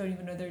people don't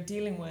even know they're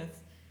dealing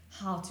with,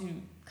 how to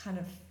kind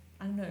of,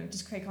 I don't know,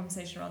 just create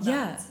conversation around that.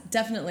 Yeah,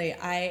 definitely.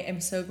 I am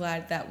so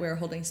glad that we're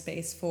holding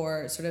space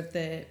for sort of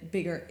the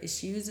bigger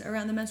issues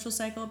around the menstrual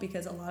cycle,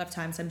 because a lot of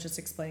times I'm just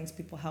explaining to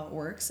people how it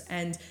works.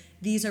 And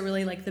these are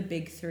really like the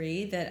big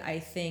three that I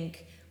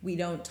think we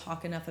don't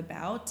talk enough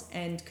about,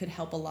 and could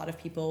help a lot of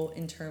people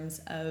in terms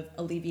of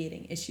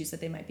alleviating issues that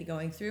they might be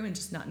going through and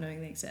just not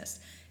knowing they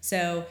exist.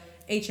 So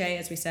HA,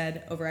 as we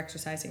said,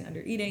 overexercising,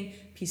 undereating.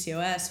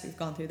 PCOS, we've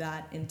gone through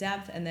that in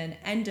depth. And then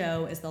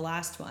endo is the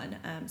last one.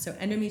 So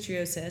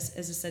endometriosis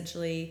is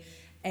essentially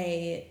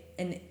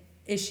an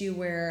issue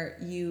where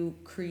you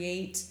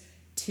create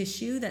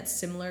tissue that's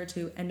similar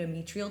to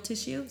endometrial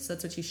tissue. So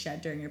that's what you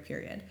shed during your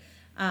period,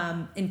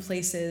 in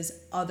places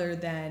other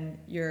than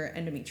your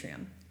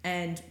endometrium.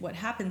 And what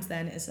happens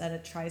then is that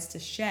it tries to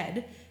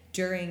shed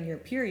during your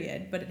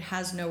period, but it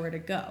has nowhere to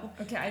go.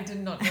 Okay, I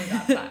did not know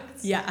that fact.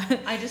 Yeah.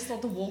 I just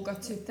thought the wall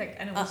got too thick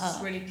and it was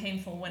just really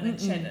painful when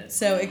it shedded.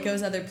 So it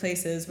goes other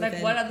places.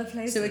 Like what other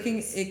places? So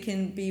it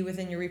can be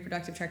within your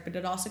reproductive tract, but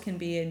it also can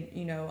be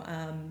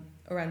in,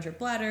 around your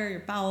bladder, your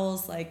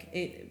bowels. Like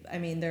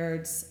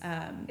there's...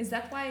 Is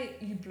that why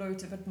you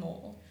bloat a bit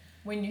more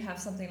when you have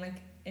something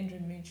like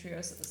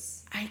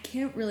endometriosis? I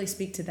can't really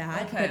speak to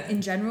that, but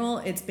in general,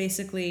 it's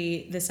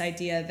basically this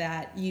idea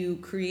that you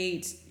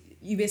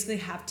basically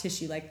have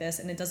tissue like this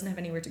and it doesn't have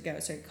anywhere to go.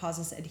 So it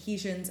causes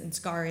adhesions and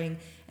scarring,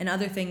 and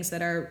other things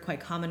that are quite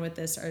common with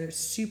this are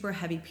super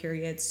heavy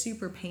periods,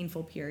 super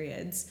painful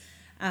periods,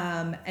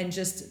 and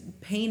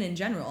just pain in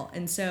general.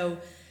 And so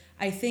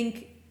I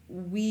think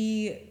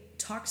we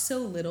talk so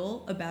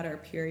little about our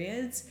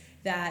periods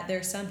that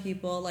there's some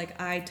people,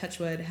 like I, touch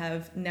wood,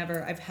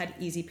 I've had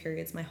easy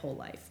periods my whole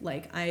life.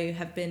 Like I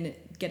have been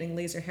getting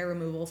laser hair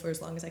removal for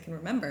as long as I can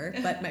remember,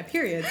 but my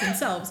periods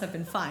themselves have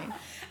been fine.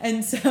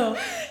 And so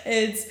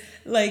it's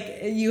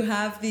like you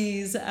have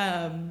these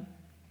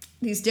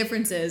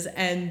differences,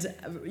 and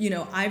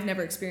I've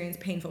never experienced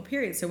painful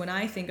periods. So when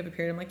I think of a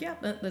period, I'm like, yeah,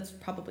 that's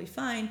probably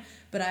fine.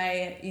 But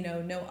I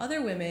know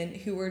other women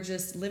who were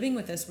just living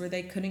with this, where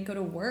they couldn't go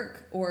to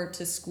work or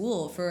to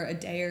school for a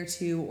day or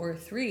two or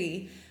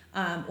three,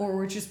 or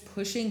we're just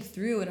pushing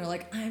through and are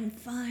like, I'm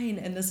fine.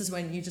 And this is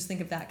when you just think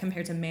of that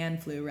compared to man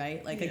flu,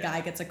 right? Like a guy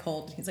gets a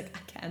cold and he's like,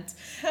 I can't.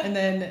 And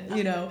then,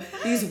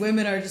 these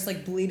women are just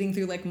like bleeding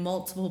through like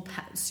multiple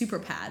super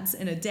pads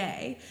in a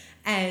day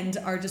and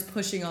are just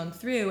pushing on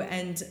through.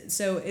 And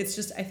so it's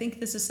just, I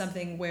think this is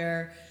something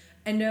where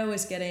endo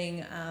is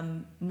getting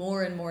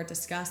more and more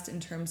discussed in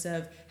terms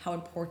of how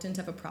important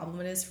of a problem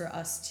it is for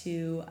us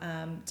to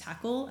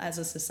tackle as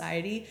a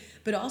society,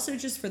 but also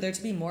just for there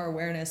to be more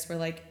awareness for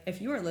like,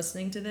 if you are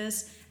listening to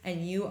this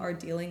and you are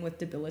dealing with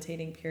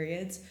debilitating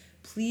periods,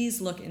 please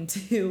look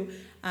into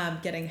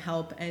getting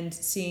help and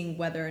seeing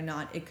whether or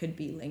not it could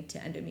be linked to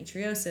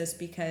endometriosis,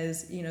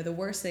 because, you know, the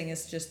worst thing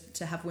is just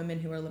to have women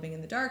who are living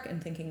in the dark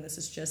and thinking this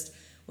is just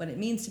what it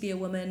means to be a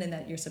woman and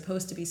that you're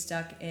supposed to be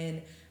stuck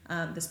in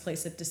this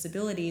place of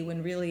disability,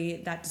 when really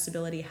that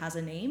disability has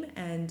a name.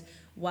 And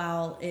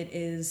while it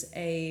is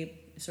a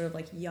sort of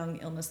like young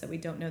illness that we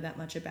don't know that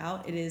much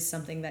about, it is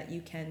something that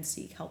you can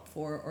seek help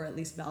for, or at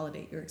least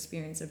validate your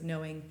experience of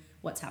knowing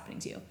what's happening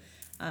to you.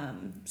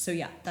 So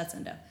yeah, that's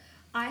endo.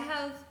 I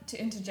have to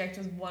interject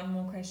with one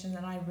more question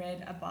that I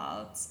read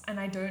about, and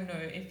I don't know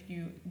if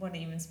you want to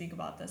even speak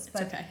about this,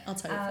 but it's okay, I'll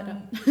tell you if I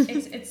don't.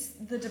 it's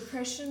the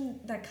depression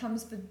that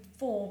comes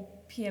before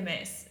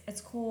PMS.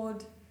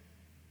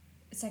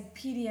 It's like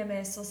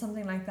PDMS or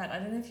something like that. I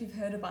don't know if you've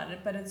heard about it,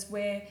 but it's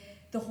where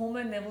the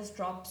hormone levels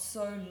drop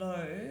so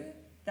low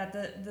that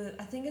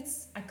I think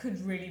I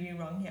could really be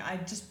wrong here. I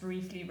just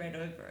briefly read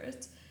over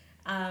it.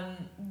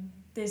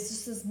 There's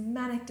just this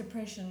manic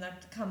depression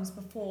that comes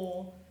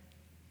before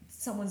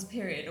someone's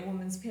period, a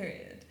woman's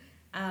period,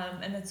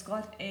 and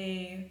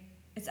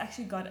it's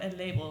actually got a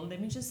label.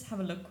 Let me just have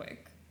a look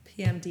quick.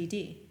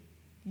 PMDD.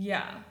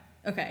 Yeah.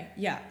 Okay.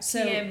 Yeah.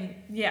 So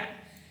yeah.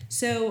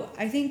 So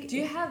I think.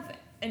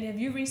 Have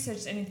you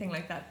researched anything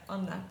like that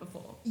on that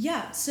before?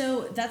 Yeah.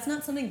 So that's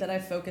not something that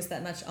I've focused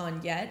that much on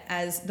yet.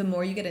 As the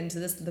more you get into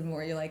this, the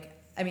more you're like,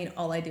 I mean,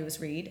 all I do is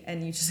read,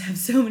 and you just have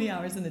so many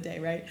hours in the day,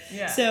 right?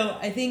 Yeah. So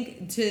I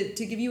think to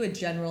give you a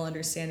general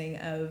understanding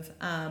of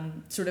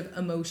sort of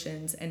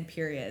emotions and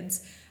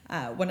periods,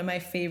 one of my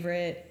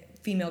favorite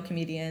female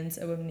comedians,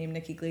 a woman named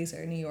Nikki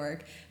Glaser in New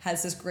York,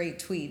 has this great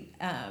tweet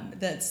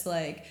that's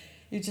like,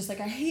 you're just like,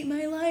 I hate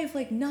my life,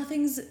 like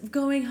nothing's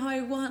going how I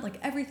want, like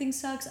everything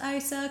sucks, I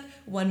suck.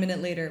 1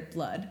 minute later,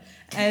 blood.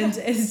 And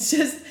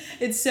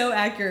it's so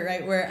accurate,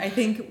 right? Where I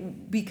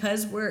think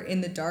because we're in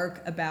the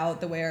dark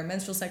about the way our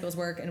menstrual cycles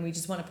work and we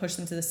just want to push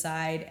them to the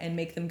side and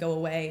make them go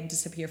away and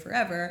disappear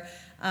forever,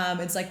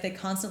 it's like they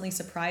constantly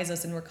surprise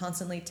us and we're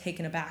constantly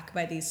taken aback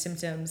by these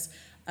symptoms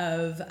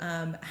of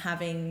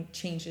having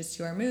changes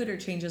to our mood or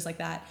changes like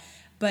that.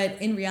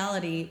 But in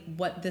reality,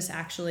 what this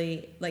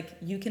actually, like,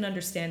 you can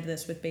understand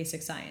this with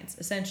basic science.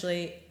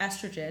 Essentially,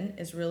 estrogen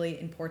is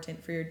really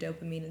important for your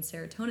dopamine and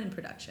serotonin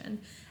production.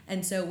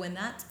 And so when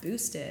that's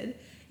boosted,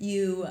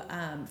 you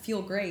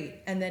feel great.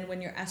 And then when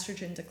your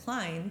estrogen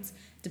declines,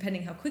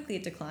 depending how quickly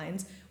it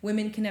declines,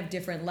 women can have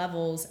different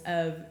levels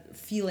of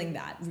feeling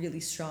that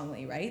really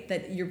strongly, right?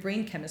 That your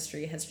brain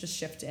chemistry has just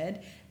shifted.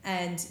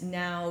 And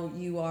now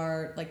you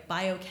are like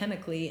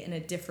biochemically in a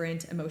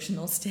different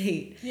emotional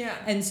state. Yeah.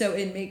 And so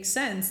it makes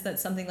sense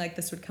that something like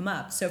this would come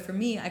up. So for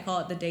me, I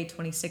call it the day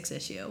 26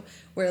 issue,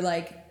 where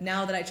like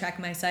now that I track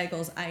my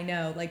cycles, I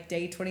know like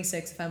day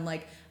 26, if I'm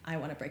like, I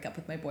want to break up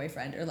with my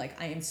boyfriend, or like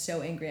I am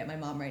so angry at my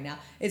mom right now,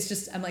 it's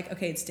just, I'm like,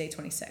 okay, it's day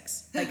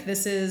 26. Like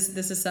this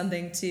is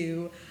something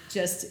to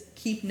just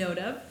keep note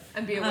of.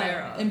 And be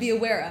aware of. And be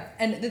aware of.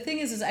 And the thing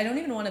is I don't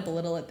even want to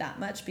belittle it that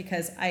much,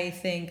 because I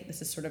think,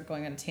 this is sort of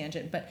going on a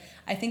tangent, but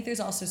I think there's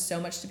also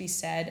so much to be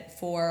said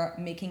for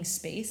making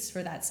space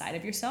for that side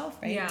of yourself,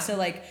 right? Yeah. So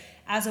like,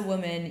 as a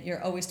woman,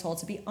 you're always told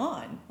to be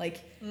on. Like,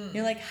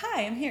 you're like,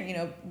 hi, I'm here. You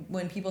know,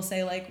 when people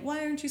say like,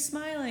 why aren't you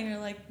smiling? Or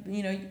like,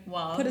 you know,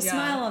 put a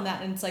smile on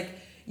that. And it's like,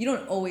 you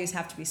don't always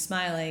have to be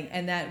smiling.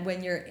 And that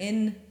when you're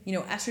in, you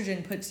know,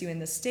 estrogen puts you in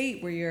the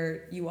state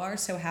where you are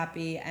so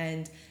happy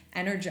and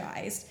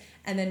energized.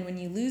 And then when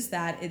you lose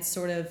that, it's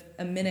sort of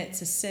a minute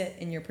to sit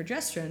in your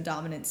progesterone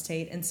dominant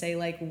state and say,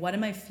 like, what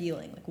am I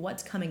feeling? Like,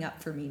 what's coming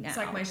up for me now? It's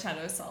like my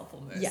shadow self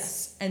almost.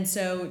 Yes. And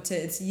so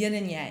it's yin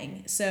and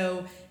yang.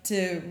 So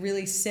to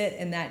really sit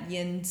in that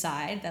yin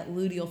side, that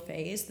luteal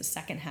phase, the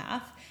second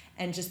half,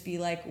 and just be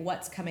like,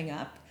 what's coming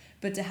up?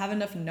 But to have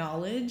enough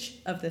knowledge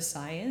of the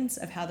science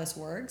of how this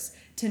works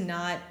to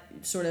not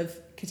sort of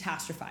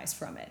catastrophize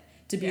from it.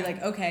 To be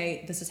like,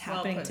 okay, this is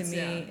happening to me.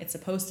 Yeah. It's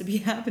supposed to be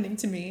happening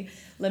to me.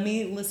 Let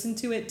me listen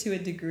to it to a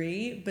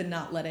degree, but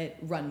not let it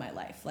run my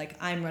life. Like,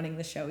 I'm running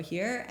the show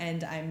here,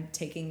 and I'm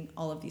taking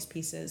all of these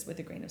pieces with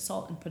a grain of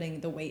salt and putting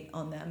the weight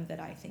on them that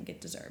I think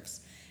it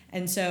deserves.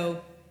 And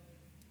so,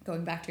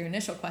 going back to your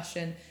initial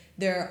question,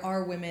 there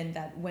are women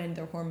that when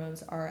their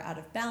hormones are out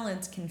of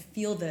balance can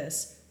feel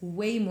this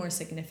way more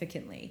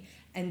significantly.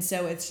 And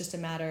so it's just a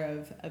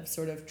matter of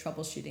sort of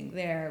troubleshooting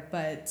there.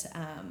 But,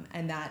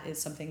 and that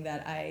is something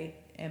that I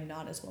am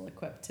not as well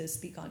equipped to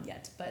speak on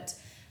yet. But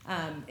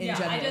in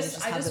general, I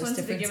just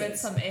wanted to give it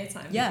some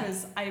airtime. Yeah.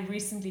 Because I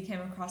recently came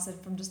across it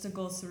from just a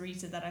girl,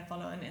 Sarita, that I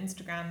follow on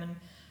Instagram. And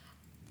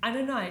I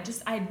don't know,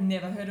 I'd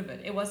never heard of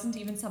it. It wasn't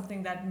even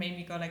something that made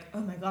me go like,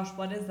 oh my gosh,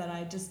 what is that?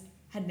 I just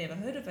had never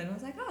heard of it. And I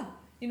was like,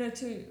 you know,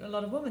 to a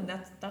lot of women,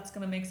 that's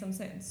going to make some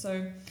sense.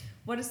 So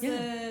what is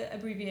the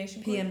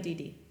abbreviation?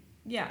 PMDD.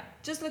 Yeah,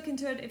 just look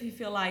into it if you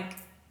feel like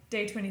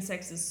day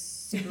 26 is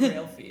super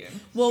real for you?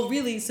 Well,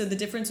 really, so the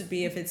difference would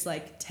be if it's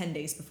like 10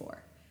 days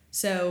before.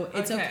 So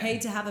it's okay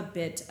to have a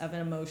bit of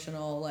an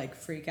emotional like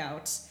freak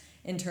out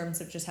in terms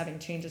of just having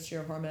changes to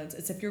your hormones.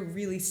 It's if you're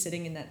really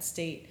sitting in that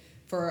state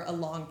for a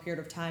long period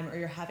of time, or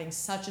you're having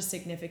such a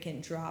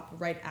significant drop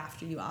right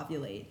after you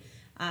ovulate,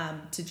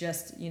 to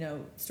just,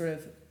 sort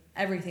of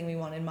everything we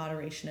want in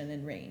moderation and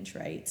in range,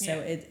 right? So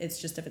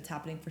it's just if it's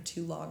happening for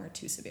too long or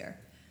too severe.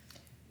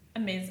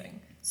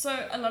 Amazing.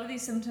 So a lot of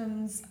these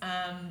symptoms,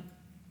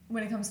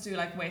 when it comes to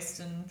like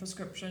Western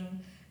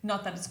prescription,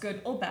 not that it's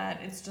good or bad,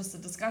 it's just a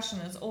discussion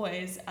as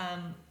always,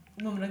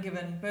 women are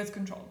given birth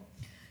control.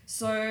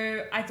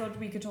 So I thought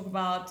we could talk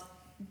about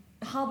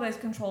how birth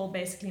control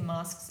basically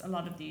masks a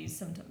lot of these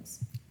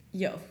symptoms.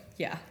 Yeah.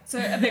 So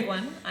a big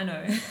one, I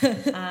know.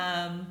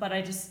 But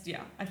I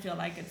feel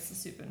like it's a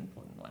super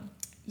important one.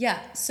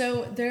 Yeah,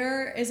 so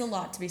there is a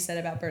lot to be said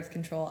about birth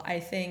control. I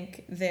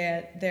think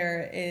that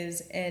there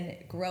is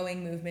a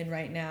growing movement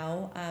right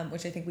now,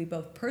 which I think we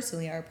both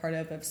personally are a part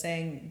of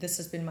saying this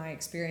has been my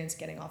experience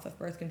getting off of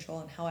birth control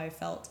and how I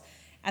felt.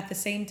 At the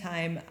same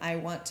time, I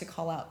want to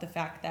call out the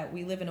fact that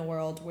we live in a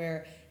world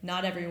where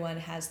not everyone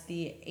has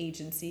the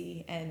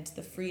agency and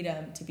the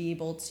freedom to be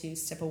able to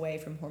step away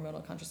from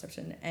hormonal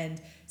contraception.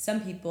 And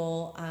some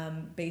people,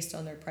 based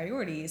on their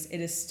priorities, it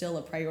is still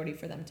a priority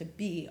for them to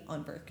be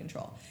on birth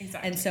control.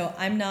 Exactly. And so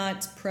I'm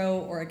not pro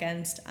or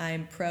against,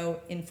 I'm pro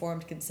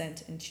informed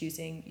consent in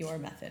choosing your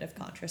method of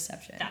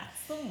contraception.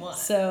 That's the one.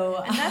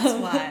 So, and that's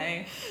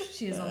why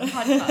she is on the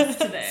podcast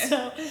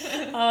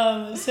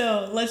today.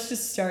 So let's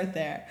just start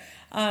there.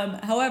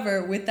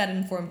 However, with that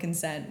informed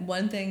consent,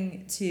 one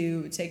thing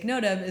to take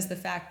note of is the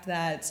fact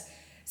that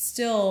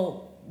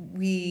still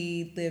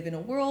we live in a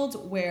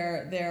world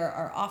where there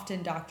are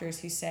often doctors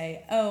who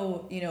say,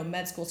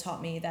 med school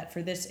taught me that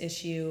for this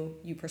issue,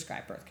 you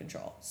prescribe birth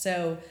control.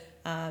 So,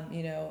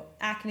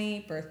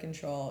 acne, birth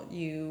control,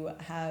 you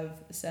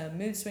have some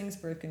mood swings,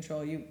 birth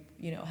control, you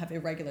have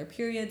irregular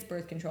periods,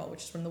 birth control,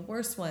 which is one of the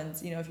worst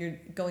ones. If you're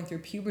going through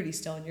puberty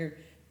still and your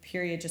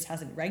period just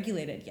hasn't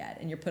regulated yet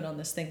and you're put on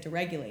this thing to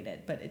regulate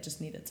it, but it just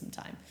needed some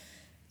time.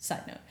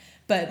 Side note.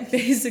 But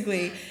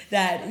basically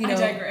that, I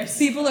digress.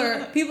 people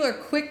are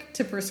quick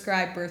to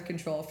prescribe birth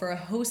control for a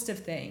host of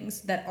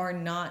things that are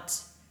not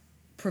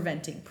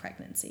preventing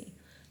pregnancy.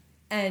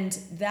 And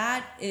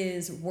that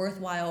is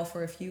worthwhile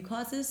for a few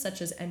causes,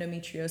 such as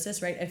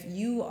endometriosis, right? If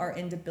you are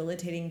in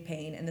debilitating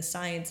pain and the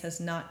science has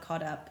not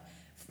caught up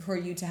for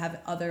you to have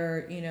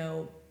other,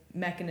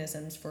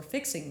 mechanisms for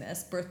fixing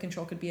this, birth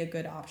control could be a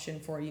good option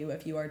for you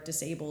if you are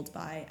disabled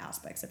by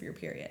aspects of your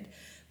period.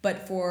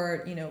 But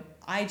for,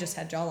 I just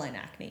had jawline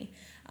acne.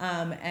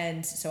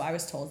 And so I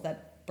was told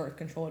that birth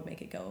control would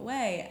make it go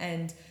away.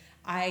 And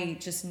I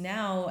just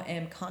now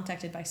am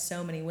contacted by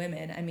so many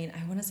women. I mean,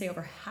 I want to say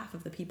over half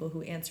of the people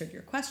who answered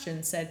your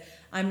question said,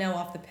 I'm now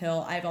off the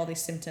pill. I have all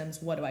these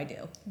symptoms. What do I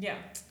do? Yeah,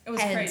 it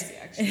was crazy,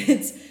 actually.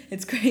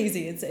 It's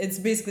crazy. It's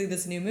basically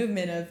this new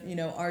movement of,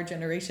 our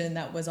generation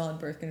that was on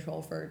birth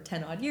control for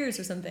 10 odd years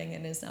or something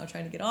and is now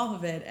trying to get off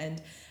of it,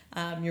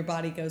 and your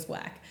body goes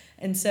whack.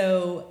 And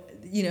so,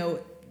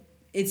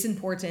 it's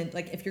important,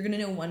 like if you're going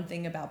to know one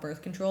thing about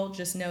birth control,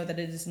 just know that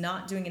it is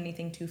not doing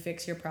anything to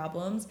fix your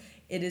problems.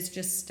 It is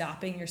just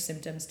stopping your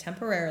symptoms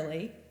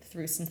temporarily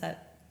through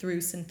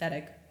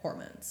synthetic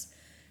hormones.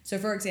 So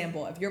for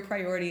example, if your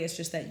priority is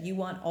just that you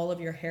want all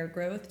of your hair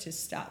growth to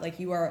stop, like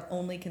you are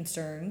only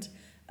concerned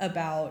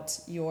about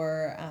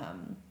your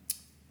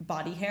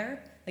body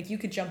hair, like you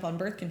could jump on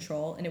birth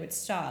control and it would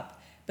stop.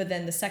 But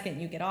then the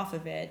second you get off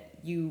of it,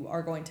 you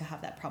are going to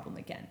have that problem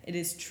again. It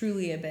is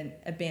truly a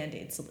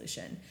Band-Aid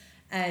solution.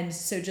 And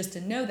so just to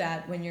know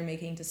that when you're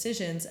making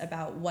decisions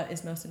about what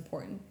is most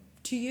important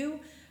to you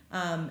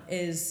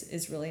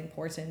is really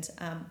important.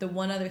 The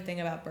one other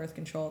thing about birth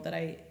control that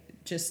I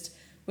just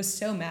was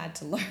so mad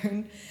to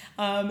learn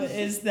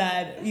is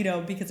that,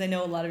 because I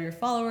know a lot of your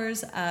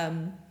followers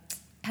have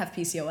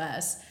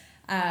PCOS,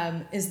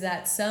 is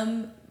that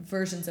some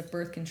versions of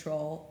birth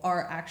control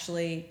are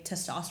actually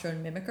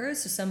testosterone mimickers,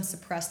 so some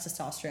suppress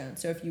testosterone.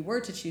 So if you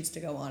were to choose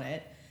to go on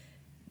it,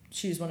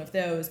 choose one of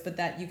those, but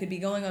that you could be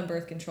going on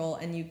birth control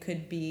and you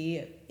could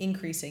be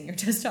increasing your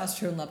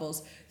testosterone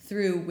levels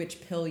through which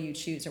pill you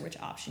choose or which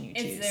option you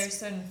choose. Is there a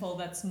certain pill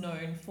that's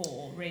known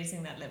for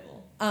raising that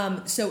level?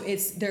 So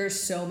there's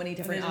so many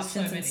different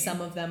options, and some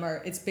of them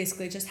it's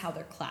basically just how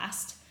they're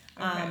classed.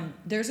 Okay.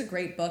 There's a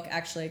great book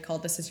actually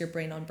called This Is Your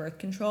Brain on Birth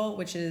Control,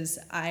 which is,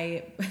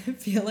 I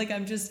feel like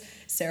I'm just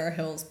Sarah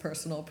Hill's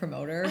personal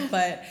promoter,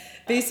 but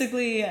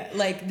basically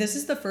like this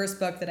is the first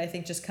book that I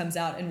think just comes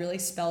out and really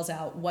spells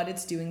out what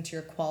it's doing to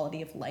your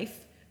quality of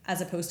life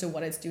as opposed to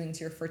what it's doing to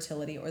your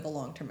fertility or the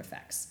long-term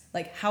effects.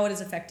 Like how it is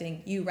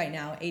affecting you right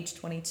now, age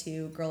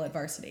 22, girl at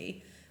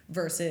varsity,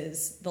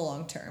 versus the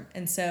long term.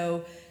 And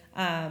so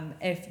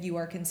if you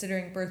are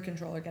considering birth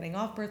control or getting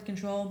off birth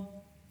control,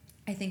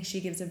 I think she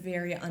gives a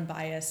very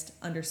unbiased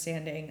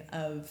understanding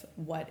of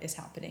what is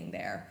happening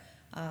there.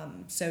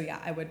 So yeah,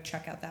 I would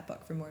check out that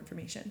book for more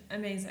information.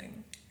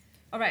 Amazing.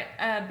 All right,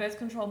 birth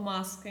control,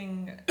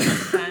 masking,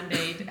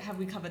 Band-Aid. Have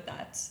we covered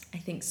that? I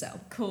think so.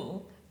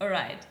 Cool. All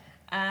right.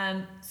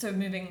 So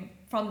moving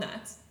from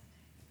that,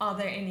 are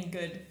there any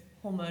good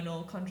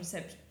hormonal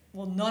contraceptives?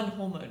 Well,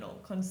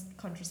 non-hormonal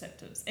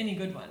contraceptives. Any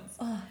good ones?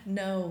 Oh,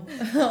 no.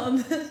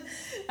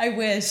 I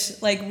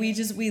wish. Like,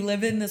 we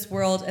live in this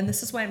world, and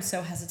this is why I'm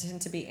so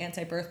hesitant to be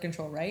anti-birth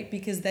control, right?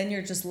 Because then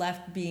you're just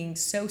left being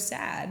so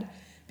sad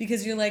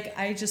because you're like,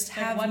 I just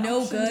have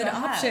no good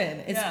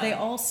option. They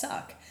all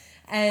suck.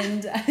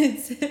 And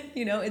it's,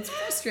 it's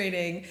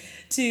frustrating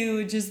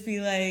to just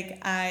be like,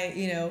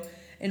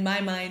 in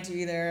my mind, you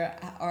either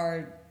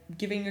are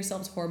giving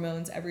yourselves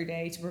hormones every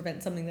day to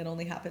prevent something that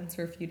only happens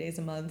for a few days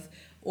a month,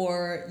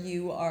 or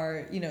you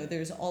are,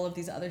 there's all of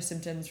these other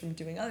symptoms from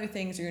doing other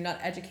things, or you're not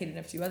educated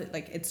enough to do other,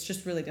 like, it's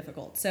just really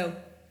difficult. So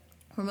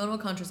hormonal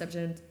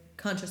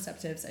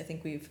contraceptives, I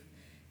think we've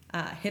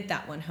hit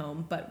that one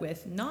home, but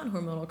with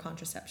non-hormonal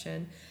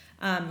contraception,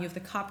 you have the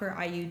copper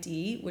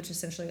IUD, which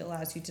essentially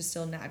allows you to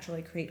still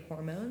naturally create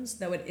hormones,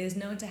 though it is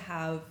known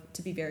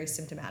to be very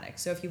symptomatic.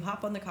 So if you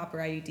hop on the copper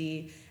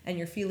IUD and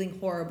you're feeling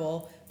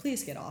horrible,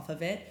 please get off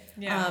of it.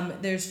 Yeah.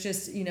 There's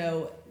just,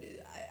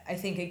 I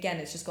think, again,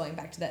 it's just going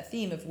back to that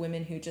theme of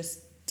women who just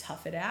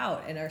tough it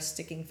out and are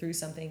sticking through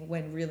something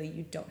when really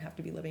you don't have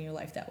to be living your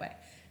life that way.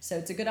 So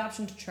it's a good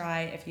option to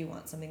try if you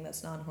want something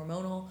that's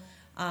non-hormonal,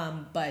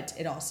 but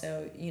it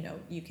also,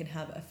 you can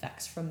have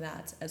effects from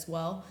that as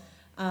well.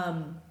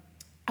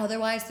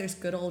 Otherwise, there's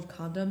good old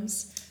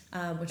condoms,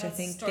 which that's I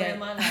think story of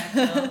my life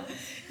now.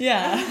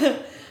 Yeah,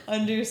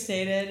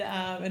 understated,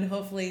 and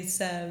hopefully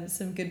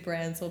some good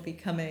brands will be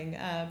coming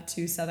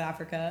to South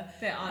Africa.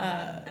 There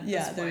are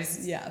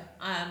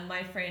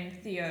my friend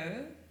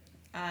Theo,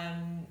 I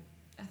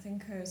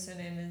think her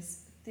surname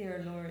is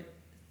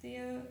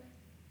Theo.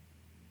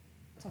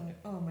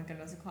 Oh my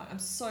goodness, I'm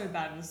so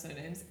bad with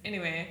surnames.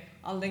 Anyway,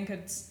 I'll link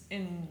it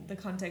in the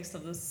context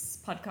of this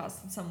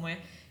podcast in some way.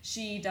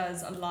 She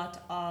does a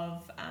lot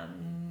of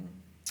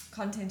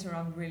content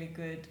around really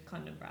good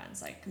condom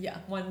brands, like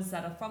ones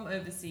that are from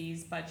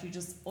overseas, but you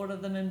just order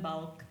them in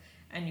bulk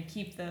and you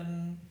keep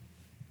them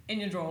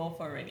in your drawer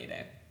for a rainy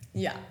day.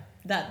 Yeah,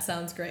 that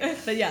sounds great.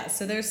 But yeah,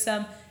 so there's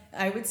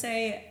I would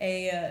say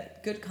a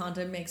good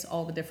condom makes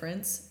all the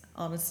difference.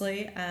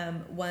 Honestly,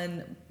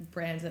 one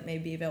brand that may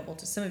be available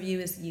to some of you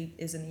is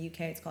in the UK.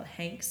 It's called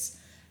Hanks.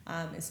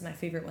 It's my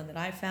favorite one that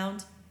I've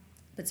found.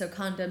 But so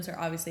condoms are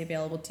obviously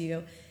available to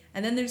you.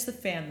 And then there's the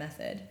FAM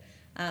method.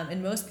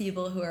 And most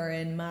people who are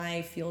in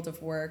my field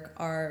of work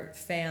are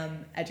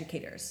FAM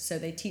educators. So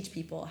they teach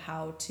people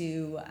how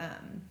to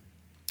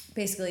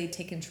basically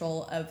take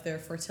control of their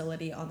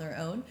fertility on their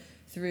own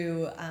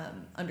through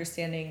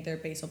understanding their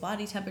basal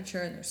body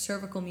temperature and their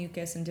cervical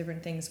mucus and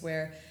different things,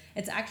 where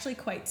it's actually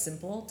quite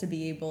simple to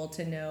be able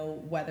to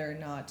know whether or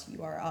not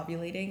you are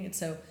ovulating. And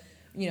so,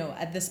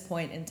 at this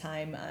point in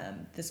time,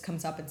 this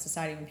comes up in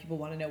society when people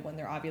want to know when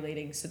they're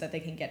ovulating so that they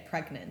can get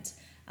pregnant.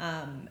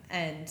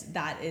 And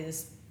that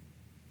is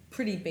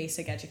pretty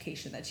basic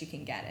education that you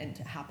can get, and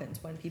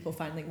happens when people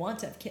finally want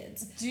to have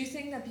kids. Do you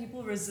think that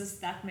people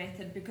resist that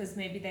method because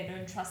maybe they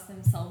don't trust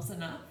themselves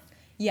enough?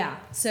 Yeah,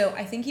 so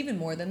I think even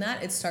more than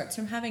that, it starts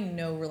from having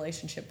no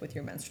relationship with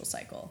your menstrual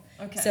cycle.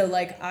 Okay. So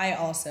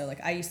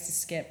I used to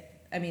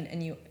skip,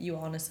 and you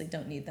honestly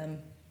don't need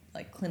them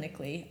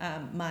clinically.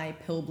 My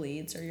pill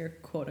bleeds, or your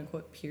quote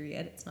unquote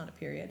period, it's not a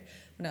period,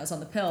 when I was on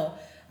the pill,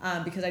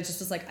 because I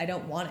just was like, I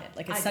don't want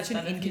it. It's such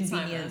an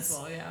inconvenience.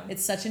 Well, yeah.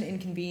 It's such an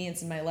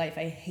inconvenience in my life.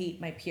 I hate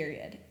my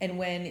period. And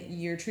when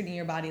you're treating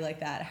your body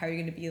like that, how are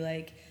you going to be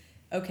like,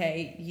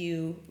 okay,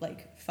 you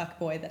fuck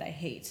boy that I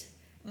hate.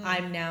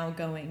 I'm now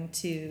going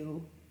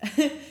to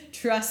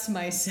trust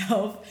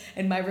myself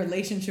and my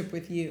relationship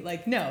with you.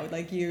 No,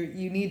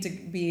 you need to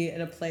be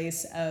in a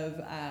place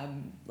of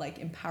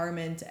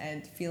empowerment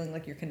and feeling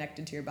like you're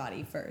connected to your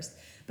body first.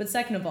 But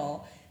second of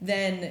all,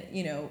 then,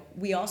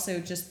 we also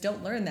just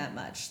don't learn that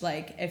much.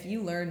 If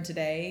you learn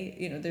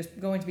today, there's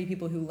going to be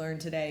people who learn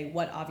today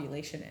what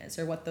ovulation is,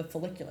 or what the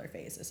follicular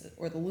phase is,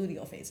 or the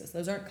luteal phase is.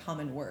 Those aren't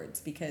common words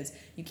because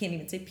you can't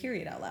even say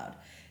period out loud.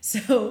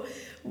 So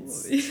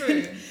it's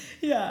true.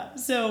 Yeah.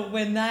 So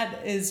when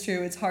that is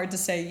true, it's hard to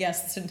say,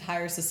 yes, this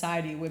entire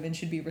society, women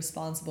should be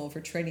responsible for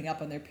training up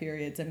on their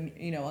periods and,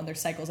 on their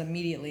cycles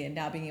immediately, and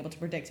now being able to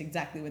predict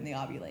exactly when they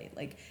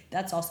ovulate.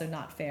 That's also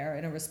not fair,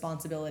 and a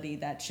responsibility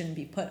that shouldn't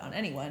be put on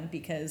anyone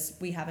because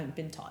we haven't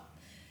been taught.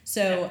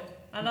 So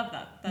yeah, I love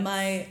that.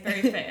 That's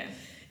very fair.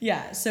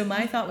 Yeah. So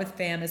my thought with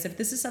FAM is, if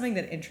this is something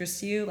that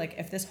interests you,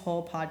 if this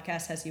whole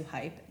podcast has you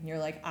hype and you're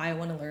like, I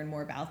want to learn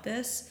more about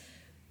this,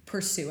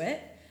 pursue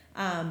it.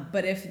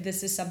 But if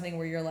this is something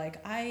where you're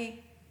like, I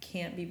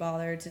can't be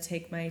bothered to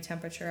take my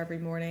temperature every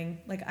morning,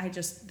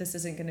 this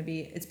isn't going to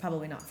be, it's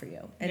probably not for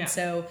you. And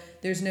so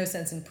there's no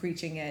sense in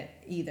preaching it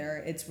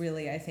either. It's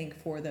really, I think,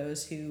 for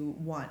those who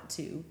want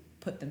to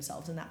put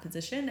themselves in that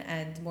position,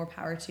 and more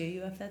power to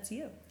you if that's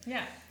you.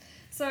 Yeah.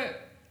 So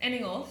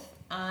ending off,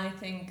 I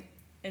think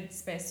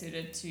it's best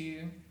suited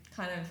to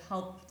kind of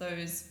help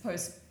those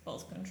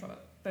post-birth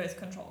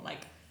control,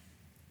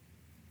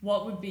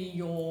 what would be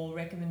your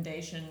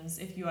recommendations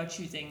if you are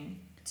choosing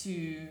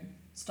to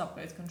stop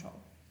birth control?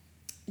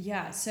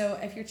 Yeah, so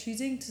if you're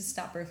choosing to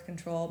stop birth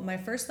control, my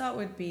first thought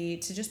would be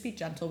to just be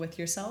gentle with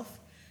yourself.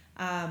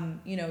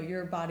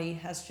 Your body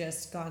has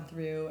just gone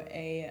through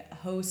a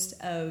host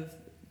of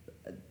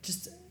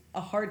just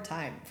a hard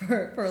time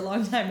for a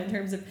long time in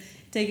terms of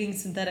taking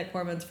synthetic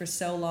hormones for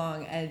so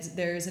long, and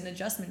there's an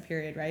adjustment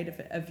period, right,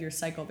 of your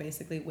cycle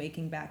basically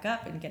waking back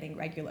up and getting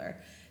regular.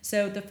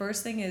 So the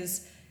first thing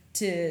is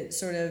to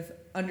sort of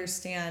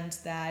understand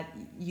that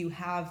you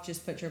have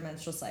just put your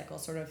menstrual cycle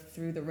sort of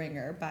through the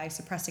ringer by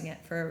suppressing it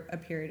for a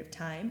period of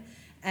time,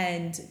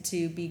 and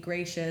to be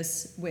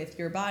gracious with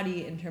your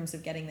body in terms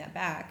of getting that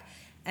back.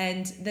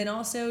 And then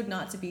also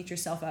not to beat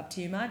yourself up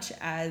too much,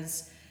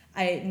 as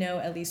I know,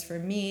 at least for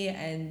me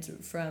and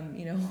from,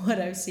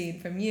 what I've seen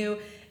from you,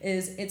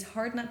 is it's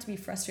hard not to be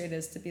frustrated,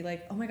 is to be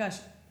like, oh my gosh,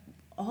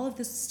 all of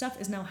this stuff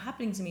is now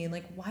happening to me. And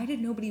like, why did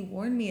nobody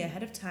warn me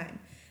ahead of time?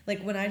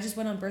 Like when I just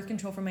went on birth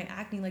control for my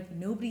acne, like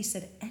nobody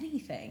said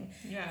anything.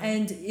 Yeah.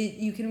 And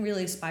you can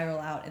really spiral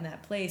out in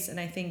that place. And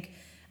I think,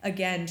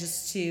 again,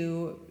 just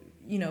to,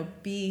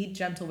 be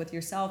gentle with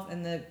yourself,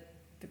 and that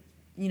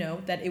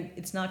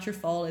it's not your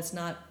fault. It's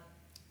not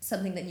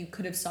something that you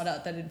could have sought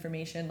out that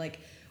information. Like,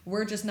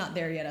 we're just not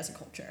there yet as a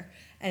culture.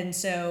 And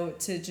so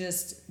to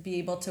just be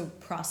able to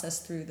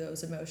process through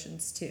those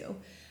emotions too.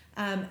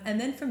 And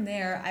then from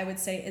there, I would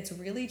say it's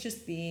really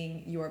just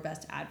being your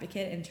best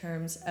advocate in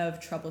terms of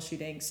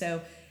troubleshooting.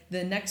 So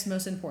the next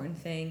most important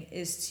thing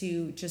is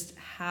to just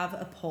have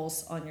a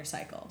pulse on your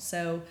cycle.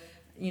 So,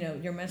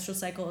 your menstrual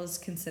cycle is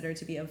considered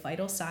to be a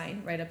vital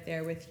sign, right up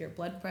there with your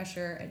blood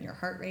pressure and your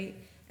heart rate.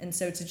 And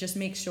so to just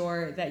make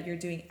sure that you're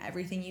doing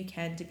everything you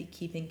can to be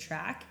keeping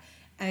track.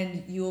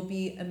 And you will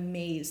be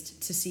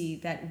amazed to see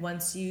that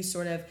once you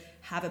sort of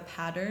have a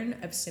pattern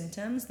of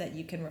symptoms that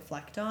you can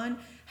reflect on,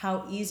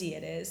 how easy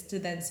it is to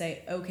then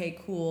say, okay,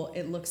 cool,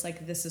 it looks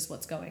like this is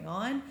what's going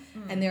on.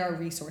 And there are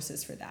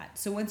resources for that.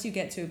 So once you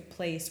get to a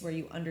place where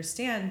you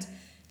understand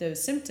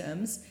those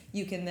symptoms,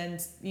 you can then,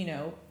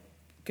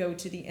 go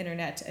to the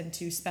internet and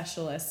to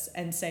specialists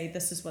and say,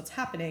 this is what's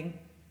happening,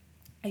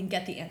 and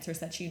get the answers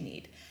that you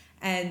need.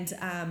 And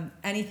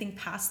anything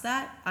past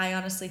that, I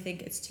honestly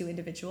think it's too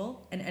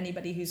individual. And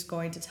anybody who's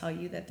going to tell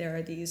you that there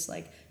are these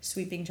like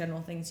sweeping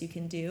general things you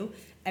can do,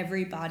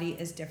 every body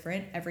is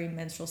different. Every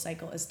menstrual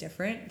cycle is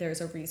different.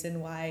 There's a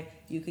reason why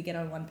you could get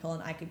on one pill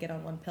and I could get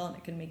on one pill, and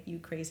it could make you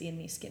crazy and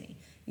me skinny.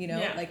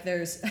 Like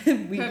there's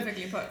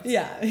perfectly put.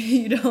 Yeah,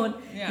 you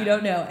don't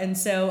know. And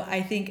so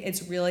I think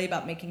it's really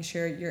about making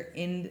sure you're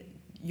in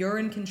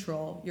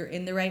control, you're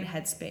in the right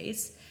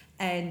headspace,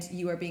 and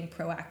you are being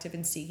proactive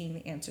in seeking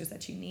the answers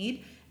that you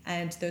need.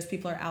 And those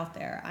people are out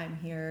there. I'm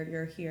here,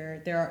 you're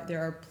here. There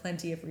are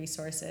plenty of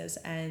resources,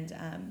 and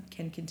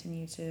can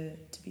continue to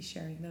be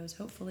sharing those,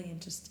 hopefully, and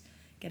just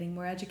getting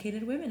more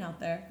educated women out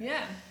there.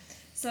 Yeah.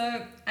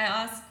 So I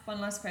ask one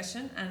last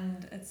question,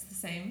 and it's the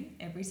same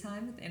every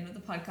time at the end of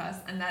the podcast,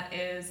 and that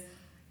is,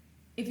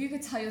 if you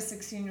could tell your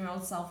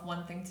 16-year-old self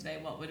one thing today,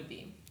 what would it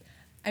be?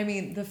 I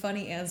mean, the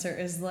funny answer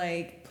is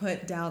like,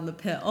 put down the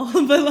pill,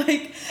 but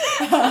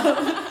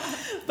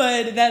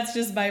but that's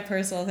just my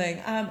personal thing.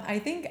 I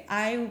think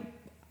I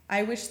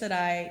wish that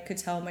I could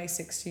tell my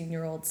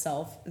 16-year-old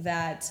self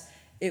that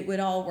it would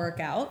all work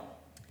out.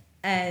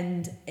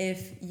 And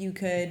if you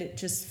could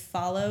just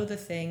follow the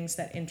things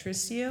that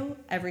interest you,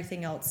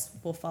 everything else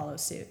will follow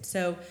suit.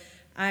 So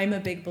I'm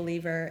a big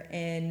believer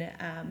in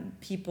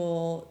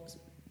people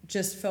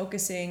just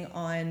focusing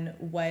on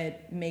what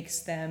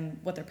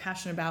they're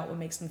passionate about, what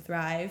makes them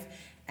thrive.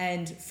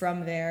 And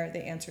from there,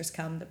 the answers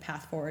come, the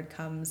path forward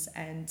comes.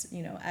 And,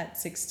 at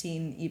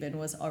 16 even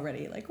was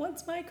already like,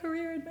 what's my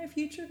career and my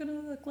future going to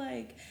look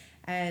like?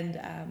 And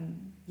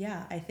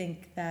I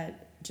think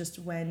that just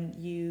when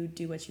you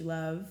do what you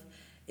love,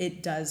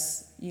 it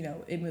does,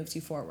 it moves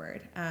you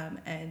forward.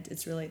 And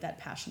it's really that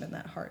passion and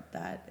that heart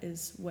that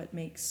is what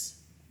makes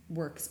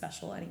work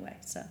special anyway.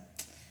 So,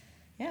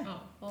 yeah.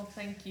 Oh, well,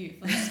 thank you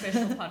for this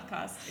special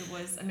podcast. It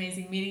was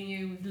amazing meeting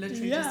you. We've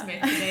literally just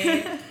met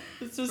today.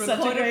 This was such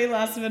a great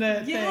last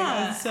minute thing.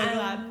 I'm so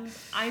glad.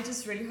 I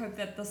just really hope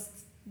that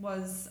this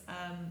was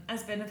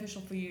as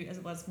beneficial for you as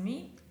it was for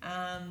me.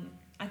 I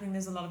think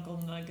there's a lot of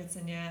golden nuggets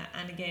in here.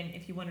 And again,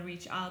 if you want to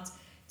reach out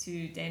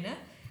to Dana,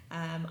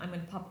 I'm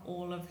going to pop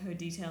all of her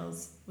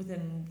details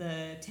within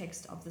the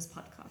text of this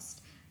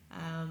podcast.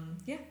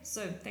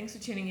 So thanks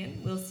for tuning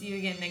in. We'll see you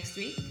again next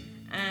week,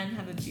 and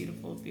have a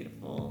beautiful,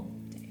 beautiful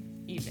day,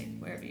 evening,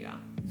 wherever you are.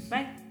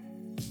 Bye.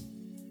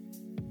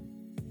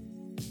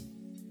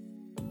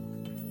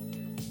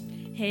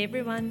 Hey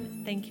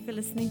everyone, thank you for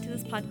listening to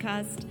this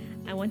podcast.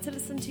 I want to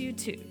listen to you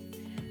too.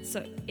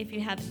 So if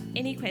you have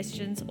any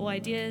questions or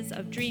ideas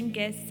of dream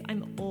guests,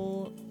 I'm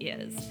all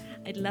ears.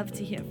 I'd love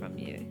to hear from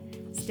you.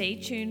 Stay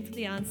tuned for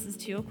the answers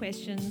to your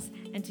questions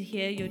and to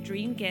hear your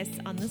dream guests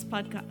on this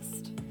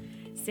podcast.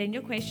 Send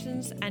your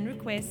questions and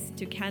requests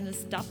to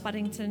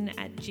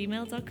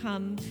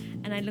candice.buddington@gmail.com,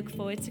 and I look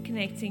forward to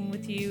connecting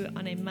with you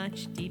on a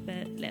much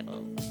deeper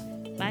level.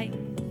 Bye.